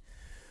Christ.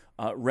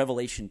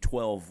 Revelation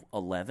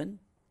 12:11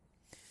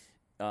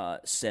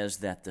 says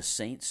that the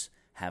saints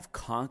have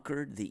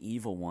conquered the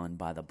evil one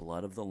by the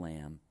blood of the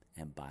Lamb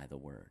and by the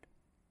word.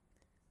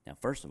 Now,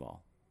 first of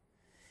all,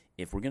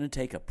 if we're going to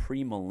take a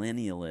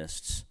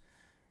premillennialist's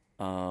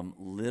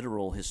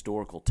literal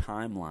historical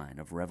timeline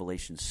of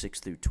Revelation 6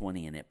 through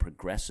 20, and it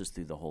progresses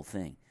through the whole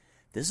thing,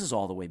 this is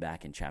all the way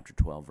back in chapter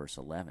 12, verse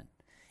 11.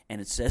 And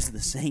it says the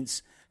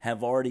saints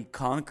have already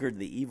conquered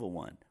the evil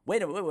one.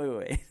 Wait.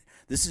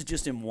 This is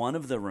just in one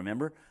of the,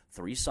 remember,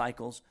 3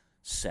 cycles,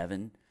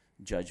 7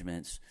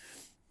 judgments,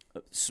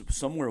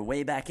 somewhere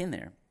way back in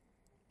there.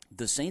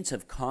 The saints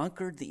have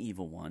conquered the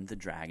evil one, the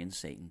dragon,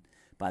 Satan,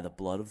 by the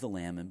blood of the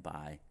Lamb and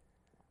by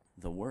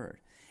the word.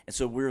 And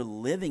so we're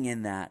living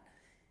in that.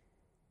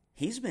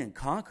 He's been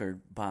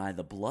conquered by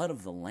the blood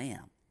of the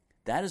Lamb.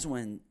 That is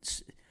when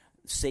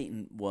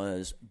Satan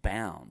was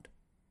bound.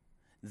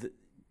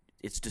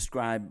 It's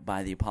described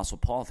by the Apostle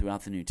Paul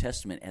throughout the New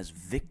Testament as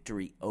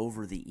victory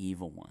over the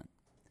evil one.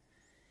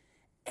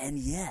 And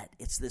yet,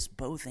 it's this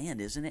both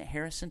and, isn't it,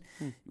 Harrison?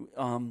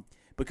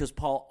 Because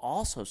Paul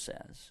also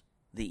says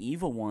the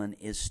evil one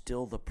is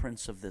still the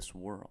prince of this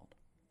world.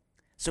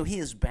 So he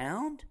is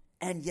bound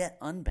and yet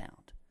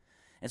unbound.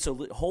 And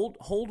so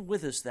hold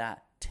with us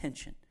that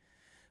tension.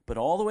 But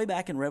all the way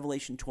back in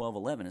Revelation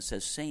 12:11, it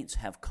says, saints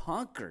have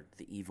conquered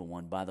the evil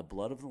one by the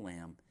blood of the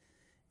Lamb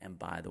and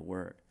by the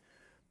word.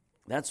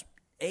 That's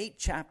 8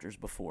 chapters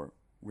before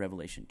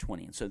Revelation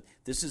 20. And so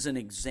this is an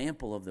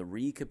example of the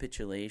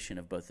recapitulation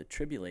of both the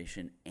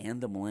tribulation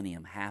and the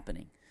millennium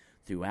happening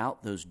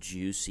throughout those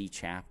juicy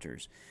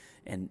chapters.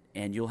 And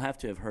you'll have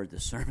to have heard the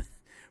sermon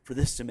for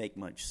this to make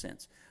much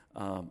sense,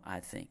 I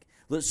think.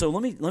 So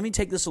let me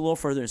take this a little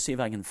further and see if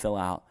I can fill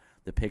out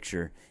the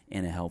picture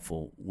in a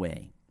helpful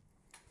way.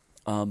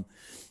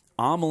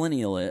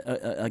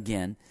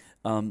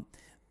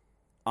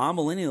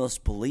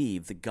 Amillennialists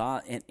believe the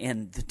God,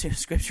 and the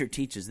Scripture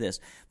teaches this: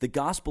 the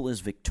gospel is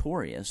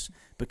victorious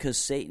because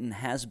Satan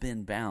has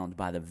been bound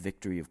by the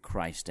victory of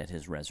Christ at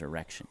his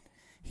resurrection.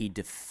 He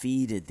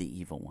defeated the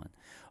evil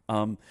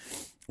one,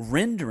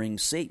 rendering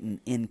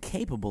Satan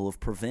incapable of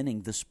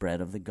preventing the spread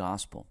of the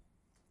gospel.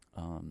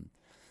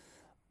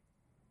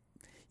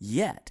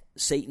 Yet,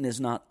 Satan is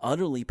not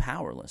utterly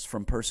powerless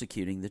from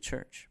persecuting the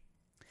church.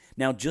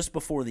 Now, just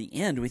before the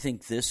end, we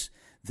think this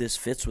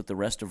fits with the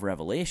rest of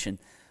Revelation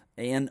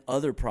and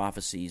other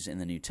prophecies in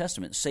the New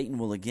Testament. Satan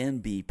will again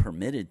be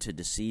permitted to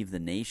deceive the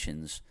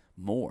nations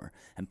more,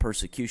 and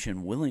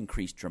persecution will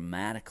increase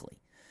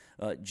dramatically.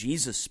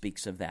 Jesus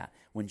speaks of that.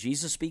 When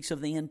Jesus speaks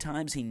of the end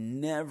times, he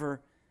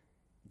never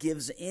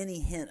gives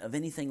any hint of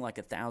anything like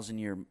a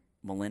 1,000-year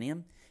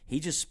millennium. He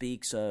just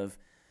speaks of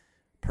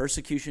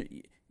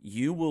persecution.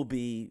 You will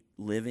be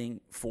living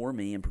for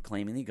me and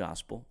proclaiming the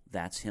gospel.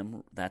 That's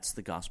him. That's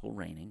the gospel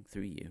reigning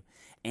through you.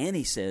 And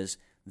he says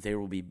there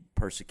will be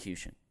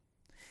persecution.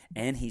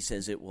 And he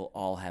says it will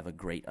all have a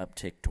great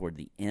uptick toward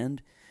the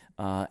end,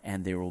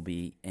 and there will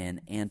be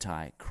an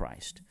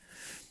antichrist.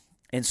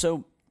 And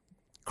so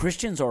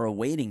Christians are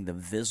awaiting the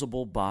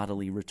visible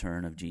bodily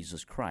return of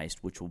Jesus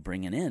Christ, which will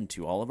bring an end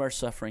to all of our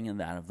suffering and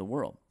that of the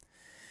world.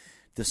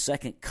 The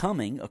second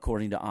coming,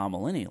 according to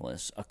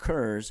amillennialists,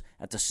 occurs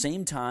at the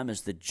same time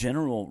as the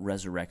general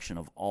resurrection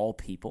of all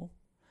people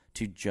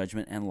to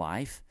judgment and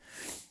life,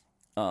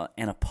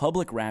 and a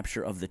public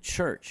rapture of the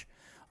church,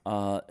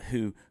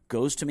 who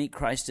goes to meet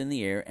Christ in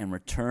the air and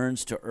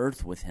returns to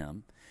earth with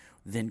him.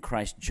 Then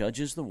Christ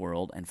judges the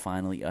world and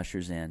finally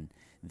ushers in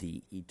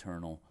the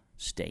eternal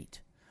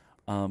state.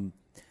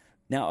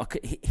 Now,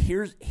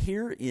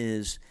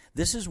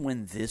 this is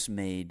when this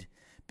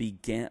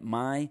began.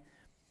 My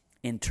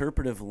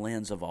interpretive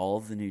lens of all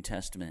of the New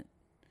Testament,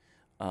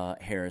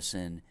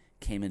 Harrison,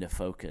 came into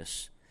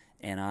focus,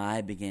 and I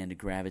began to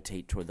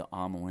gravitate toward the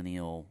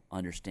amillennial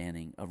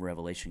understanding of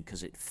Revelation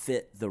because it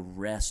fit the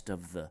rest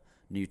of the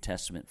New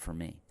Testament for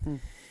me.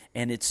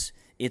 And it's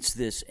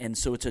this, and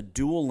so it's a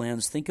dual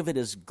lens. Think of it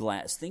as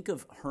glass. Think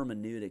of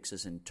hermeneutics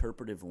as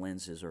interpretive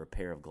lenses or a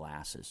pair of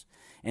glasses.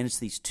 And it's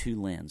these two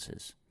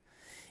lenses.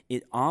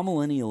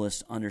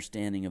 Amillennialist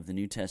understanding of the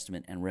New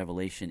Testament and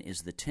Revelation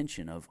is the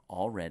tension of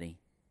already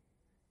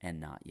and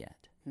not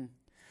yet.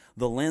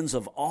 The lens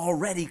of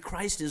already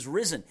Christ is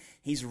risen.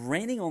 He's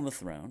reigning on the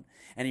throne,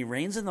 and he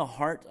reigns in the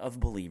heart of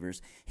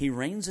believers. He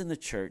reigns in the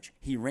church.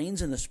 He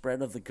reigns in the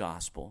spread of the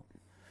gospel.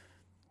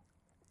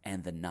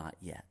 And the not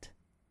yet.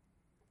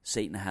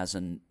 Satan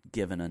hasn't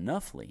given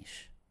enough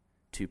leash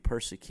to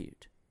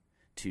persecute,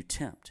 to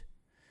tempt,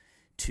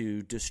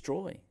 to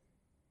destroy,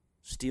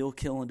 steal,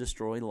 kill, and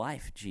destroy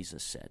life,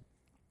 Jesus said.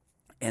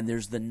 And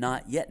there's the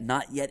not yet.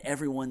 Not yet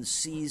everyone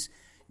sees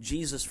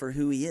Jesus for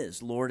who he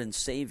is, Lord and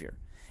Savior,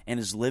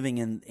 and is living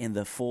in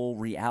the full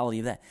reality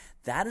of that.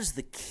 That is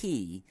the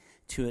key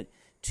to it.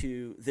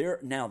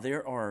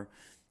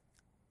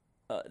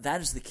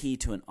 That is the key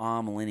to an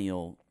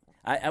amillennial.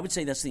 I would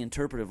say that's the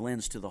interpretive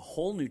lens to the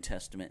whole New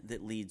Testament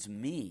that leads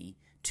me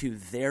to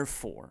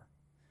therefore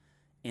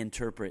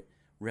interpret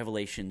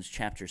Revelations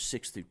chapters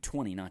 6 through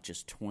 20, not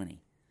just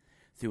 20,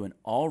 through an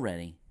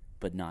already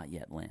but not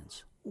yet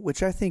lens.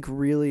 Which I think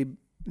really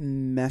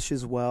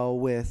meshes well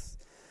with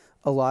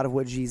a lot of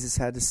what Jesus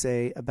had to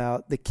say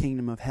about the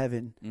kingdom of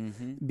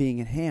heaven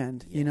being at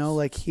hand. Yes. You know,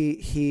 like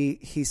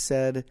he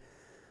said,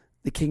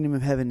 the kingdom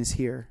of heaven is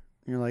here.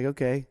 And you're like,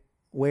 okay,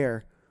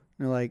 where?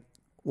 And you're like,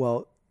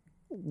 well,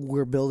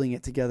 we're building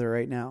it together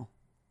right now.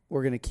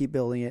 We're going to keep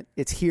building it.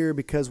 It's here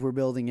because we're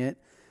building it,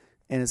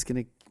 and it's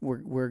going to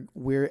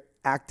we're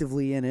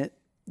actively in it.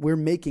 We're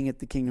making it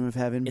the kingdom of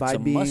heaven by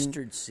being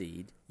mustard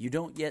seed. You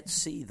don't yet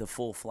see the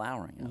full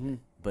flowering of it,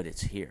 but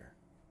it's here.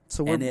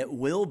 And it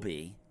will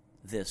be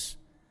this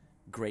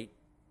great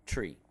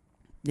tree.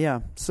 Yeah.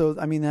 So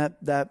I mean that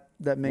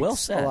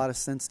makes Well a lot of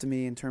sense to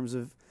me in terms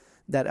of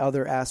that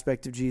other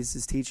aspect of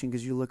Jesus' teaching,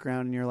 because you look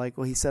around and you're like,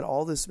 well, he said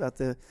all this about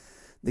the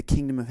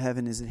kingdom of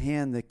heaven is at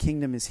hand. The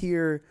kingdom is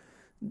here.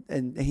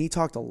 And he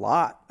talked a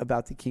lot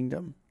about the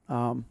kingdom.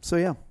 So,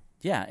 yeah.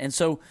 Yeah, and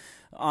so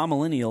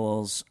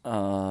amillennials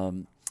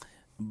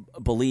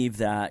believe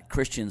that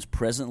Christians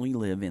presently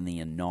live in the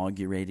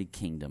inaugurated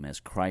kingdom as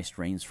Christ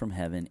reigns from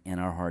heaven in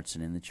our hearts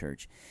and in the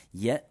church.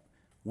 Yet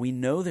we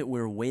know that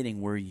we're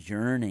waiting, we're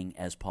yearning,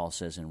 as Paul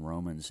says in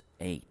Romans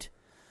 8,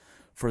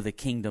 for the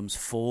kingdom's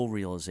full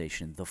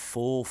realization, the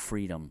full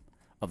freedom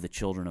of the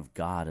children of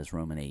God, as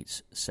Romans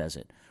 8 says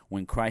it,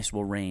 when Christ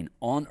will reign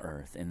on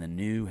earth in the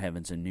new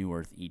heavens and new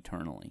earth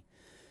eternally.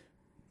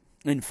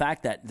 In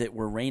fact, that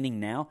we're reigning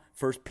now,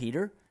 1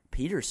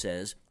 Peter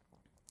says,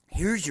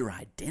 here's your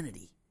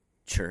identity,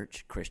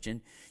 church,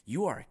 Christian.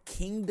 You are a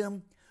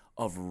kingdom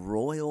of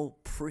royal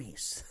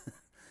priests.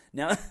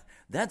 Now,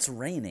 that's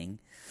reigning,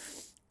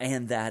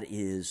 and that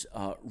is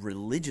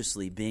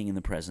religiously being in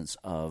the presence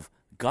of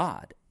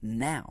God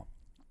now.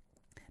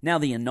 Now,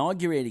 the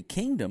inaugurated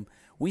kingdom,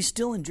 we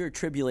still endure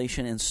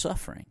tribulation and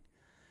suffering,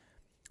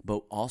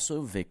 but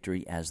also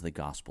victory as the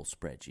gospel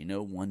spreads. You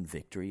know, one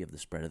victory of the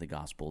spread of the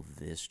gospel of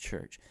this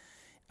church.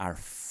 Our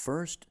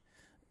first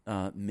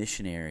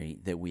missionary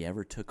that we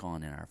ever took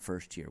on in our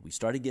first year, we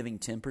started giving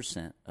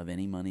 10% of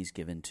any monies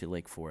given to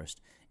Lake Forest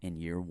in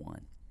year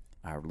one,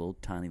 our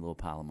tiny little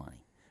pile of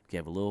money. We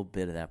gave a little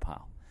bit of that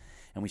pile.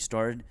 And we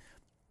started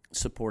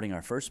supporting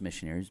our first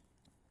missionaries,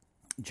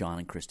 John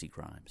and Christy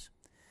Grimes.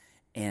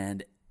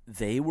 And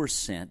they were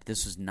sent,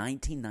 this was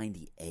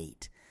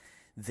 1998,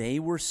 they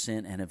were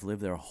sent and have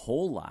lived their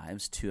whole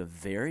lives to a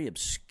very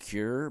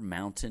obscure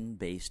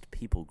mountain-based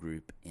people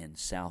group in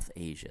South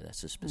Asia.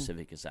 That's as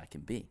specific as I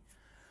can be.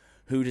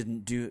 Who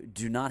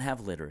do not have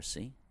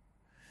literacy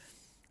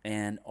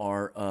and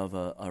are of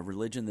a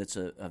religion that's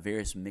a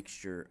various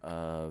mixture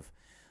of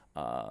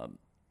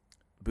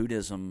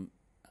Buddhism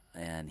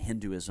and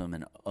Hinduism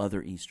and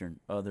other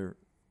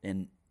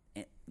and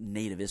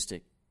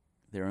nativistic,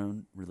 their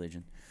own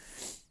religion.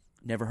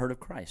 Never heard of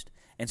Christ.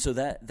 And so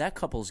that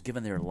couple has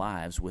given their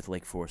lives with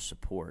Lake Forest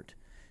support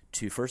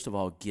to, first of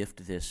all,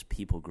 gift this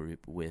people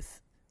group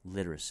with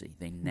literacy.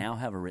 They now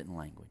have a written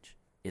language.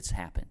 It's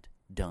happened.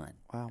 Done.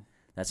 Wow.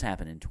 That's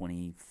happened in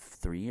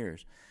 23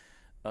 years.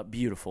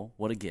 Beautiful.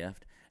 What a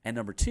gift. And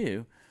number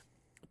two,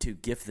 to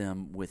gift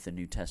them with the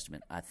New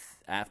Testament.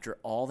 After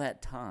all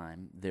that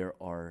time, there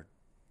are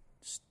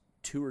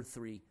 2 or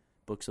 3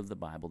 books of the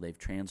Bible. They've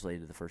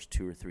translated the first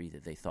 2 or 3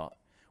 that they thought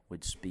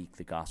would speak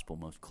the gospel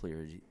most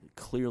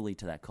clearly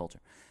to that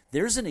culture.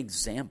 There's an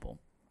example.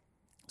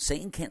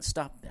 Satan can't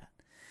stop that.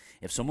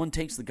 If someone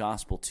takes the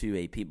gospel to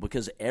a people,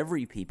 because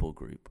every people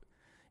group,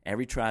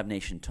 every tribe,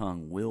 nation,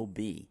 tongue will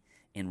be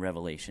in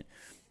Revelation.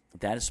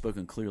 That is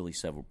spoken clearly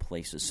several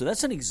places. So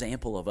that's an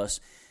example of us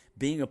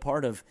being a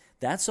part of,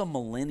 that's a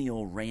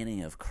millennial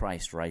reigning of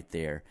Christ right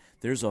there.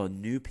 There's a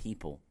new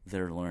people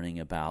that are learning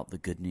about the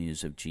good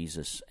news of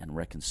Jesus and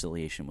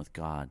reconciliation with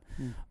God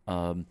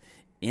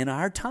in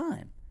our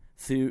time.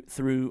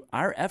 Through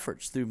our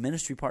efforts, through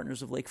ministry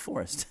partners of Lake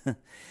Forest.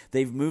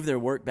 They've moved their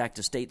work back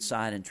to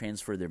stateside and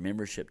transferred their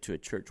membership to a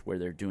church where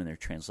they're doing their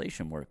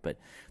translation work, but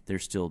they're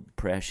still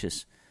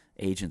precious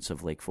agents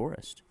of Lake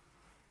Forest.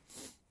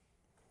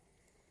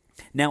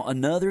 Now,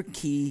 another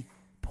key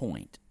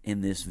point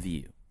in this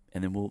view,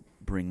 and then we'll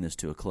bring this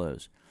to a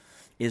close,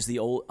 is the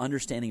old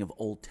understanding of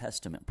Old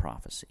Testament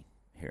prophecy,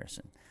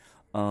 Harrison,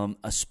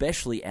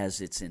 especially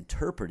as it's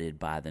interpreted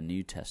by the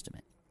New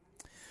Testament.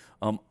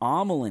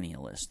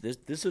 Amillennialists.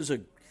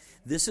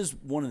 This is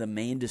one of the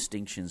main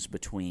distinctions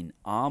between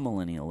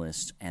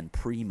amillennialists and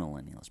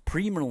premillennialists.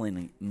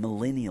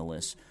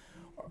 Premillennialists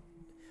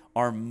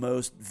are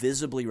most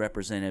visibly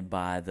represented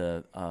by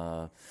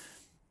the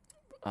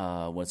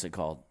what's it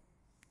called?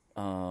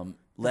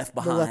 Left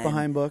Behind. The Left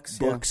Behind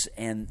books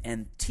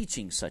and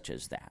teaching such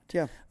as that.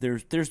 Yeah,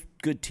 there's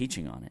good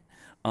teaching on it.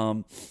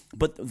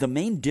 But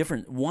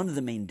one of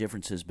the main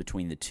differences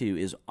between the two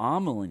is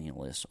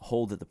amillennialists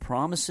hold that the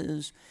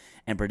promises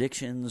and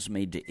predictions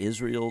made to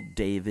Israel,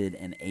 David,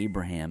 and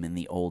Abraham in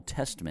the Old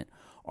Testament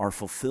are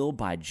fulfilled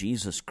by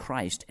Jesus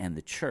Christ and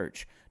the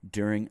church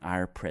during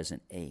our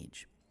present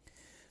age.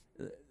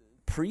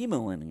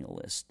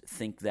 Premillennialists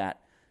think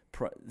that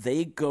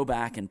they go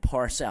back and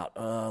parse out,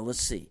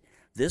 let's see,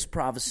 this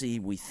prophecy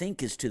we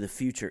think is to the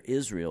future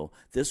Israel,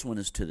 this one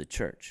is to the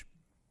church.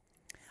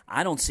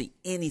 I don't see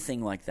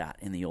anything like that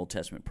in the Old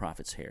Testament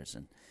prophets,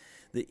 Harrison.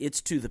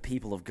 It's to the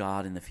people of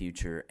God in the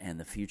future and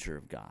the future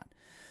of God.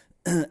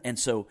 And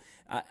so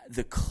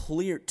the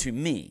clear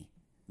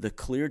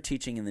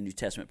teaching in the New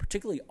Testament,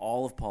 particularly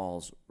all of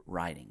Paul's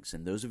writings,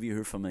 and those of you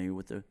who are familiar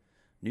with the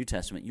New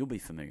Testament, you'll be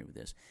familiar with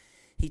this.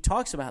 He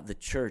talks about the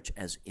church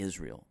as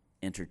Israel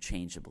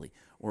interchangeably,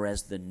 or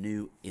as the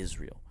new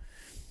Israel,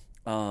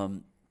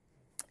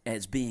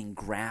 as being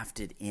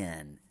grafted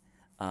in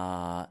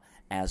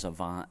as a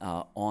vine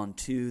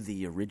onto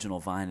the original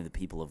vine of the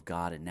people of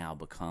God, and now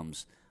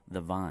becomes the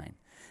vine.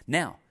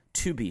 Now,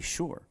 to be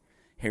sure,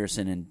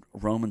 Harrison, in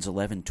Romans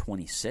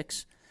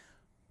 11:26,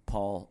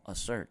 Paul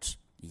asserts,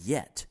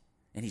 yet,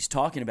 and he's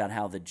talking about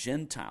how the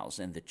Gentiles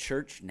and the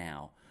church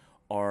now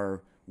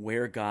are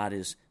where God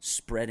is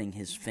spreading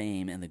his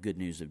fame and the good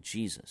news of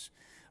Jesus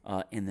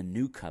in the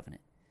new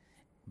covenant.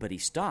 But he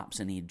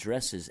stops and he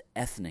addresses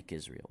ethnic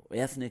Israel,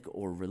 ethnic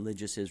or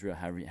religious Israel,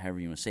 however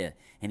you want to say it.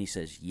 And he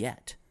says,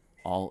 yet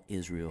all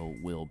Israel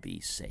will be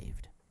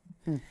saved.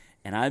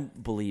 And I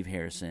believe,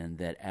 Harrison,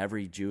 that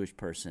every Jewish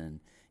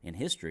person in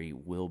history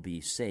will be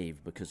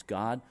saved, because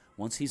God,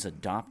 once he's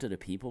adopted a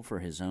people for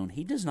his own,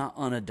 he does not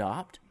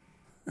unadopt.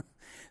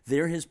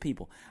 They're his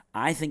people.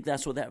 I think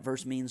that's what that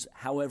verse means.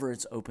 However,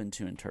 it's open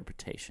to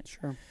interpretation.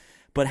 Sure.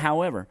 But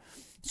however,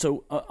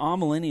 so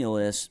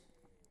amillennialists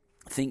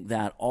think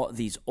that all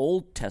these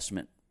Old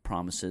Testament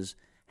promises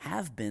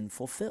have been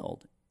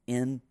fulfilled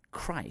in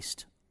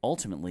Christ,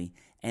 ultimately,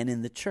 and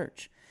in the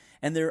church.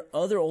 And there are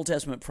other Old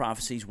Testament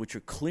prophecies which are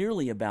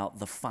clearly about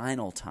the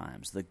final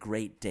times, the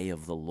great day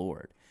of the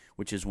Lord,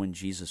 which is when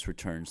Jesus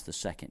returns the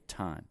second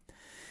time.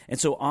 And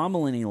so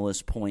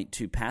amillennialists point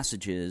to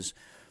passages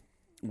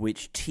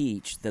which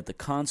teach that the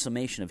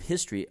consummation of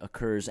history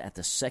occurs at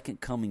the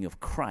second coming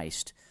of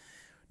Christ,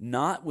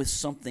 not with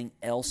something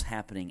else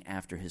happening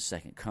after his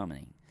second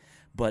coming,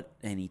 but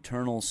an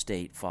eternal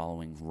state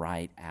following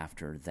right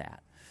after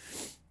that.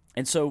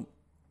 And so,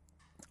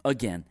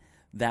 again,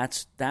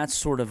 that's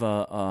sort of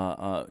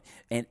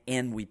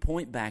and we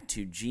point back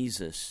to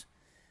Jesus,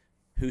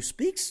 who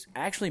speaks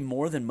actually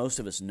more than most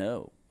of us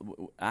know.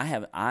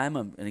 I'm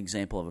an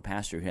example of a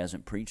pastor who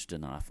hasn't preached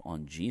enough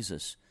on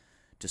Jesus'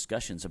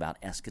 discussions about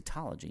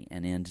eschatology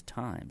and end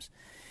times.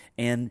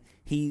 And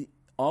he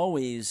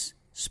always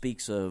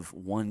speaks of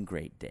one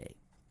great day,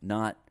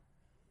 not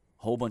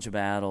a whole bunch of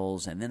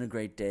battles, and then a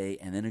great day,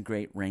 and then a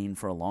great reign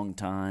for a long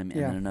time,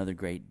 and then another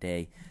great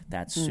day.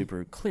 That's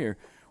super clear,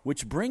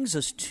 which brings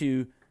us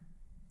to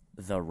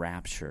the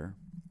rapture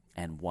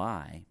and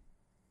why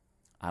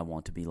I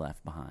want to be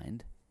left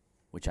behind,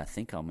 which I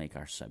think I'll make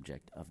our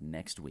subject of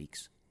next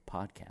week's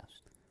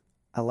podcast.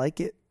 I like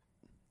it.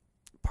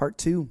 Part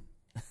 2.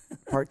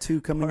 Part 2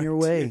 coming your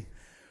way.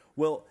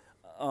 Well,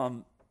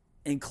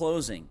 in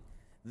closing,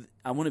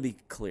 I want to be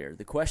clear.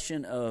 The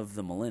question of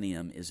the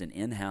millennium is an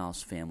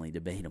in-house family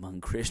debate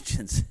among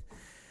Christians,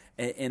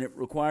 and it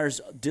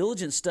requires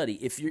diligent study.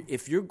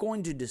 If you're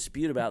going to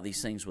dispute about these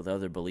things with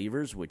other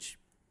believers, which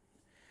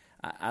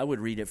I would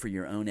read it for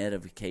your own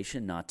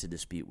edification, not to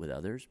dispute with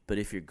others. But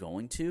if you're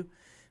going to,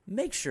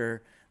 make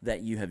sure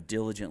that you have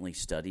diligently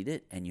studied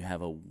it and you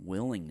have a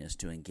willingness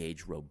to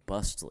engage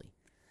robustly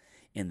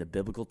in the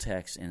biblical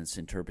text and its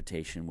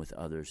interpretation with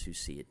others who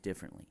see it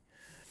differently.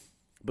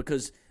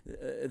 Because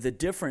the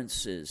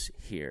differences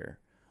here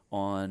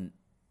on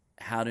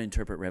how to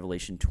interpret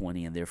Revelation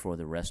 20 and therefore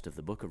the rest of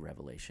the book of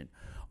Revelation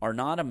are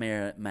not a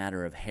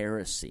matter of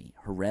heresy,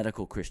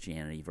 heretical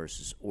Christianity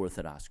versus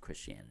Orthodox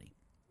Christianity.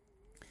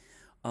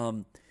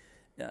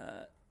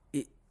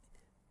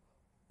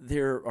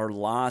 There are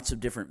lots of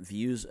different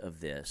views of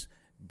this,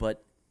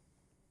 but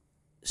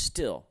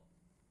still,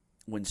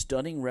 when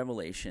studying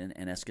Revelation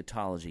and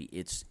eschatology,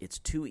 it's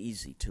too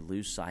easy to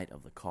lose sight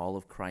of the call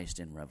of Christ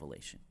in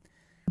Revelation,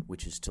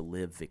 which is to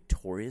live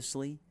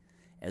victoriously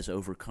as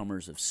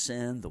overcomers of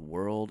sin, the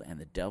world, and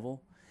the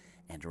devil,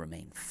 and to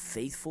remain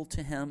faithful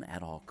to him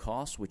at all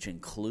costs, which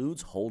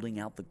includes holding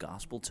out the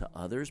gospel to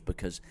others,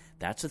 because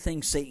that's a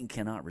thing Satan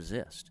cannot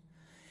resist.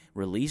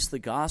 Release the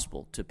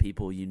gospel to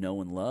people you know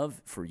and love.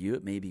 For you,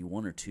 it may be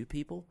one or two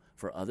people.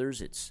 For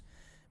others, it's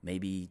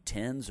maybe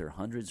tens or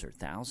hundreds or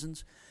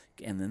thousands.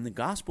 And then the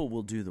gospel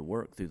will do the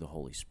work through the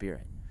Holy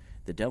Spirit.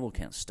 The devil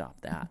can't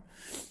stop that.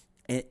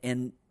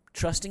 And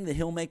trusting that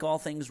he'll make all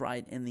things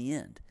right in the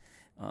end.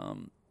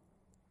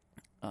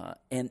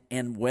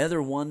 And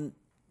whether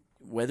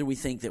we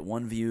think that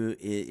one view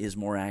is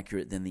more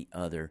accurate than the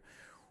other,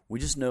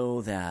 we just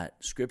know that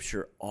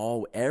Scripture,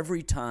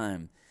 every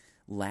time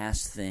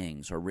last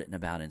things are written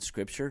about in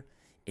Scripture,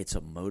 it's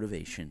a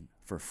motivation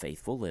for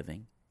faithful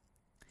living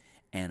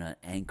and an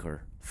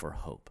anchor for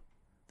hope.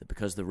 That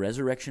because the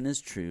resurrection is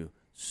true,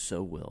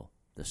 so will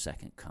the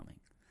second coming.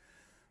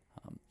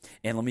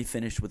 And let me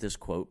finish with this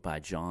quote by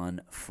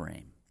John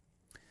Frame.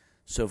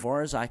 So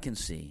far as I can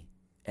see,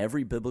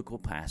 every biblical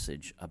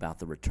passage about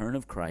the return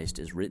of Christ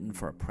is written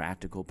for a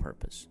practical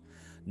purpose,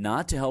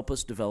 not to help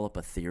us develop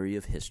a theory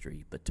of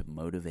history, but to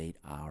motivate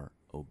our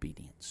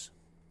obedience.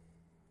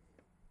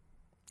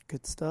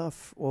 Good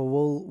stuff. Well,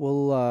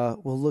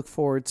 we'll look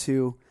forward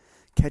to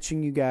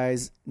catching you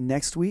guys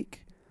next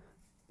week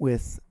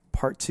with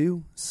part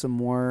 2, some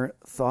more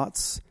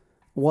thoughts.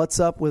 What's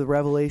up with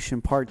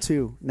Revelation part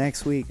 2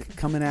 next week,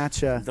 coming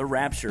at you. The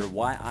rapture,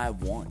 why I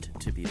want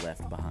to be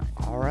left behind.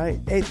 All right.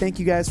 Hey, thank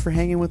you guys for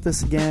hanging with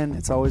us again.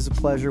 It's always a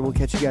pleasure. We'll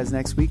catch you guys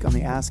next week on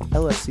the Ask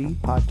LFC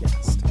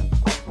podcast.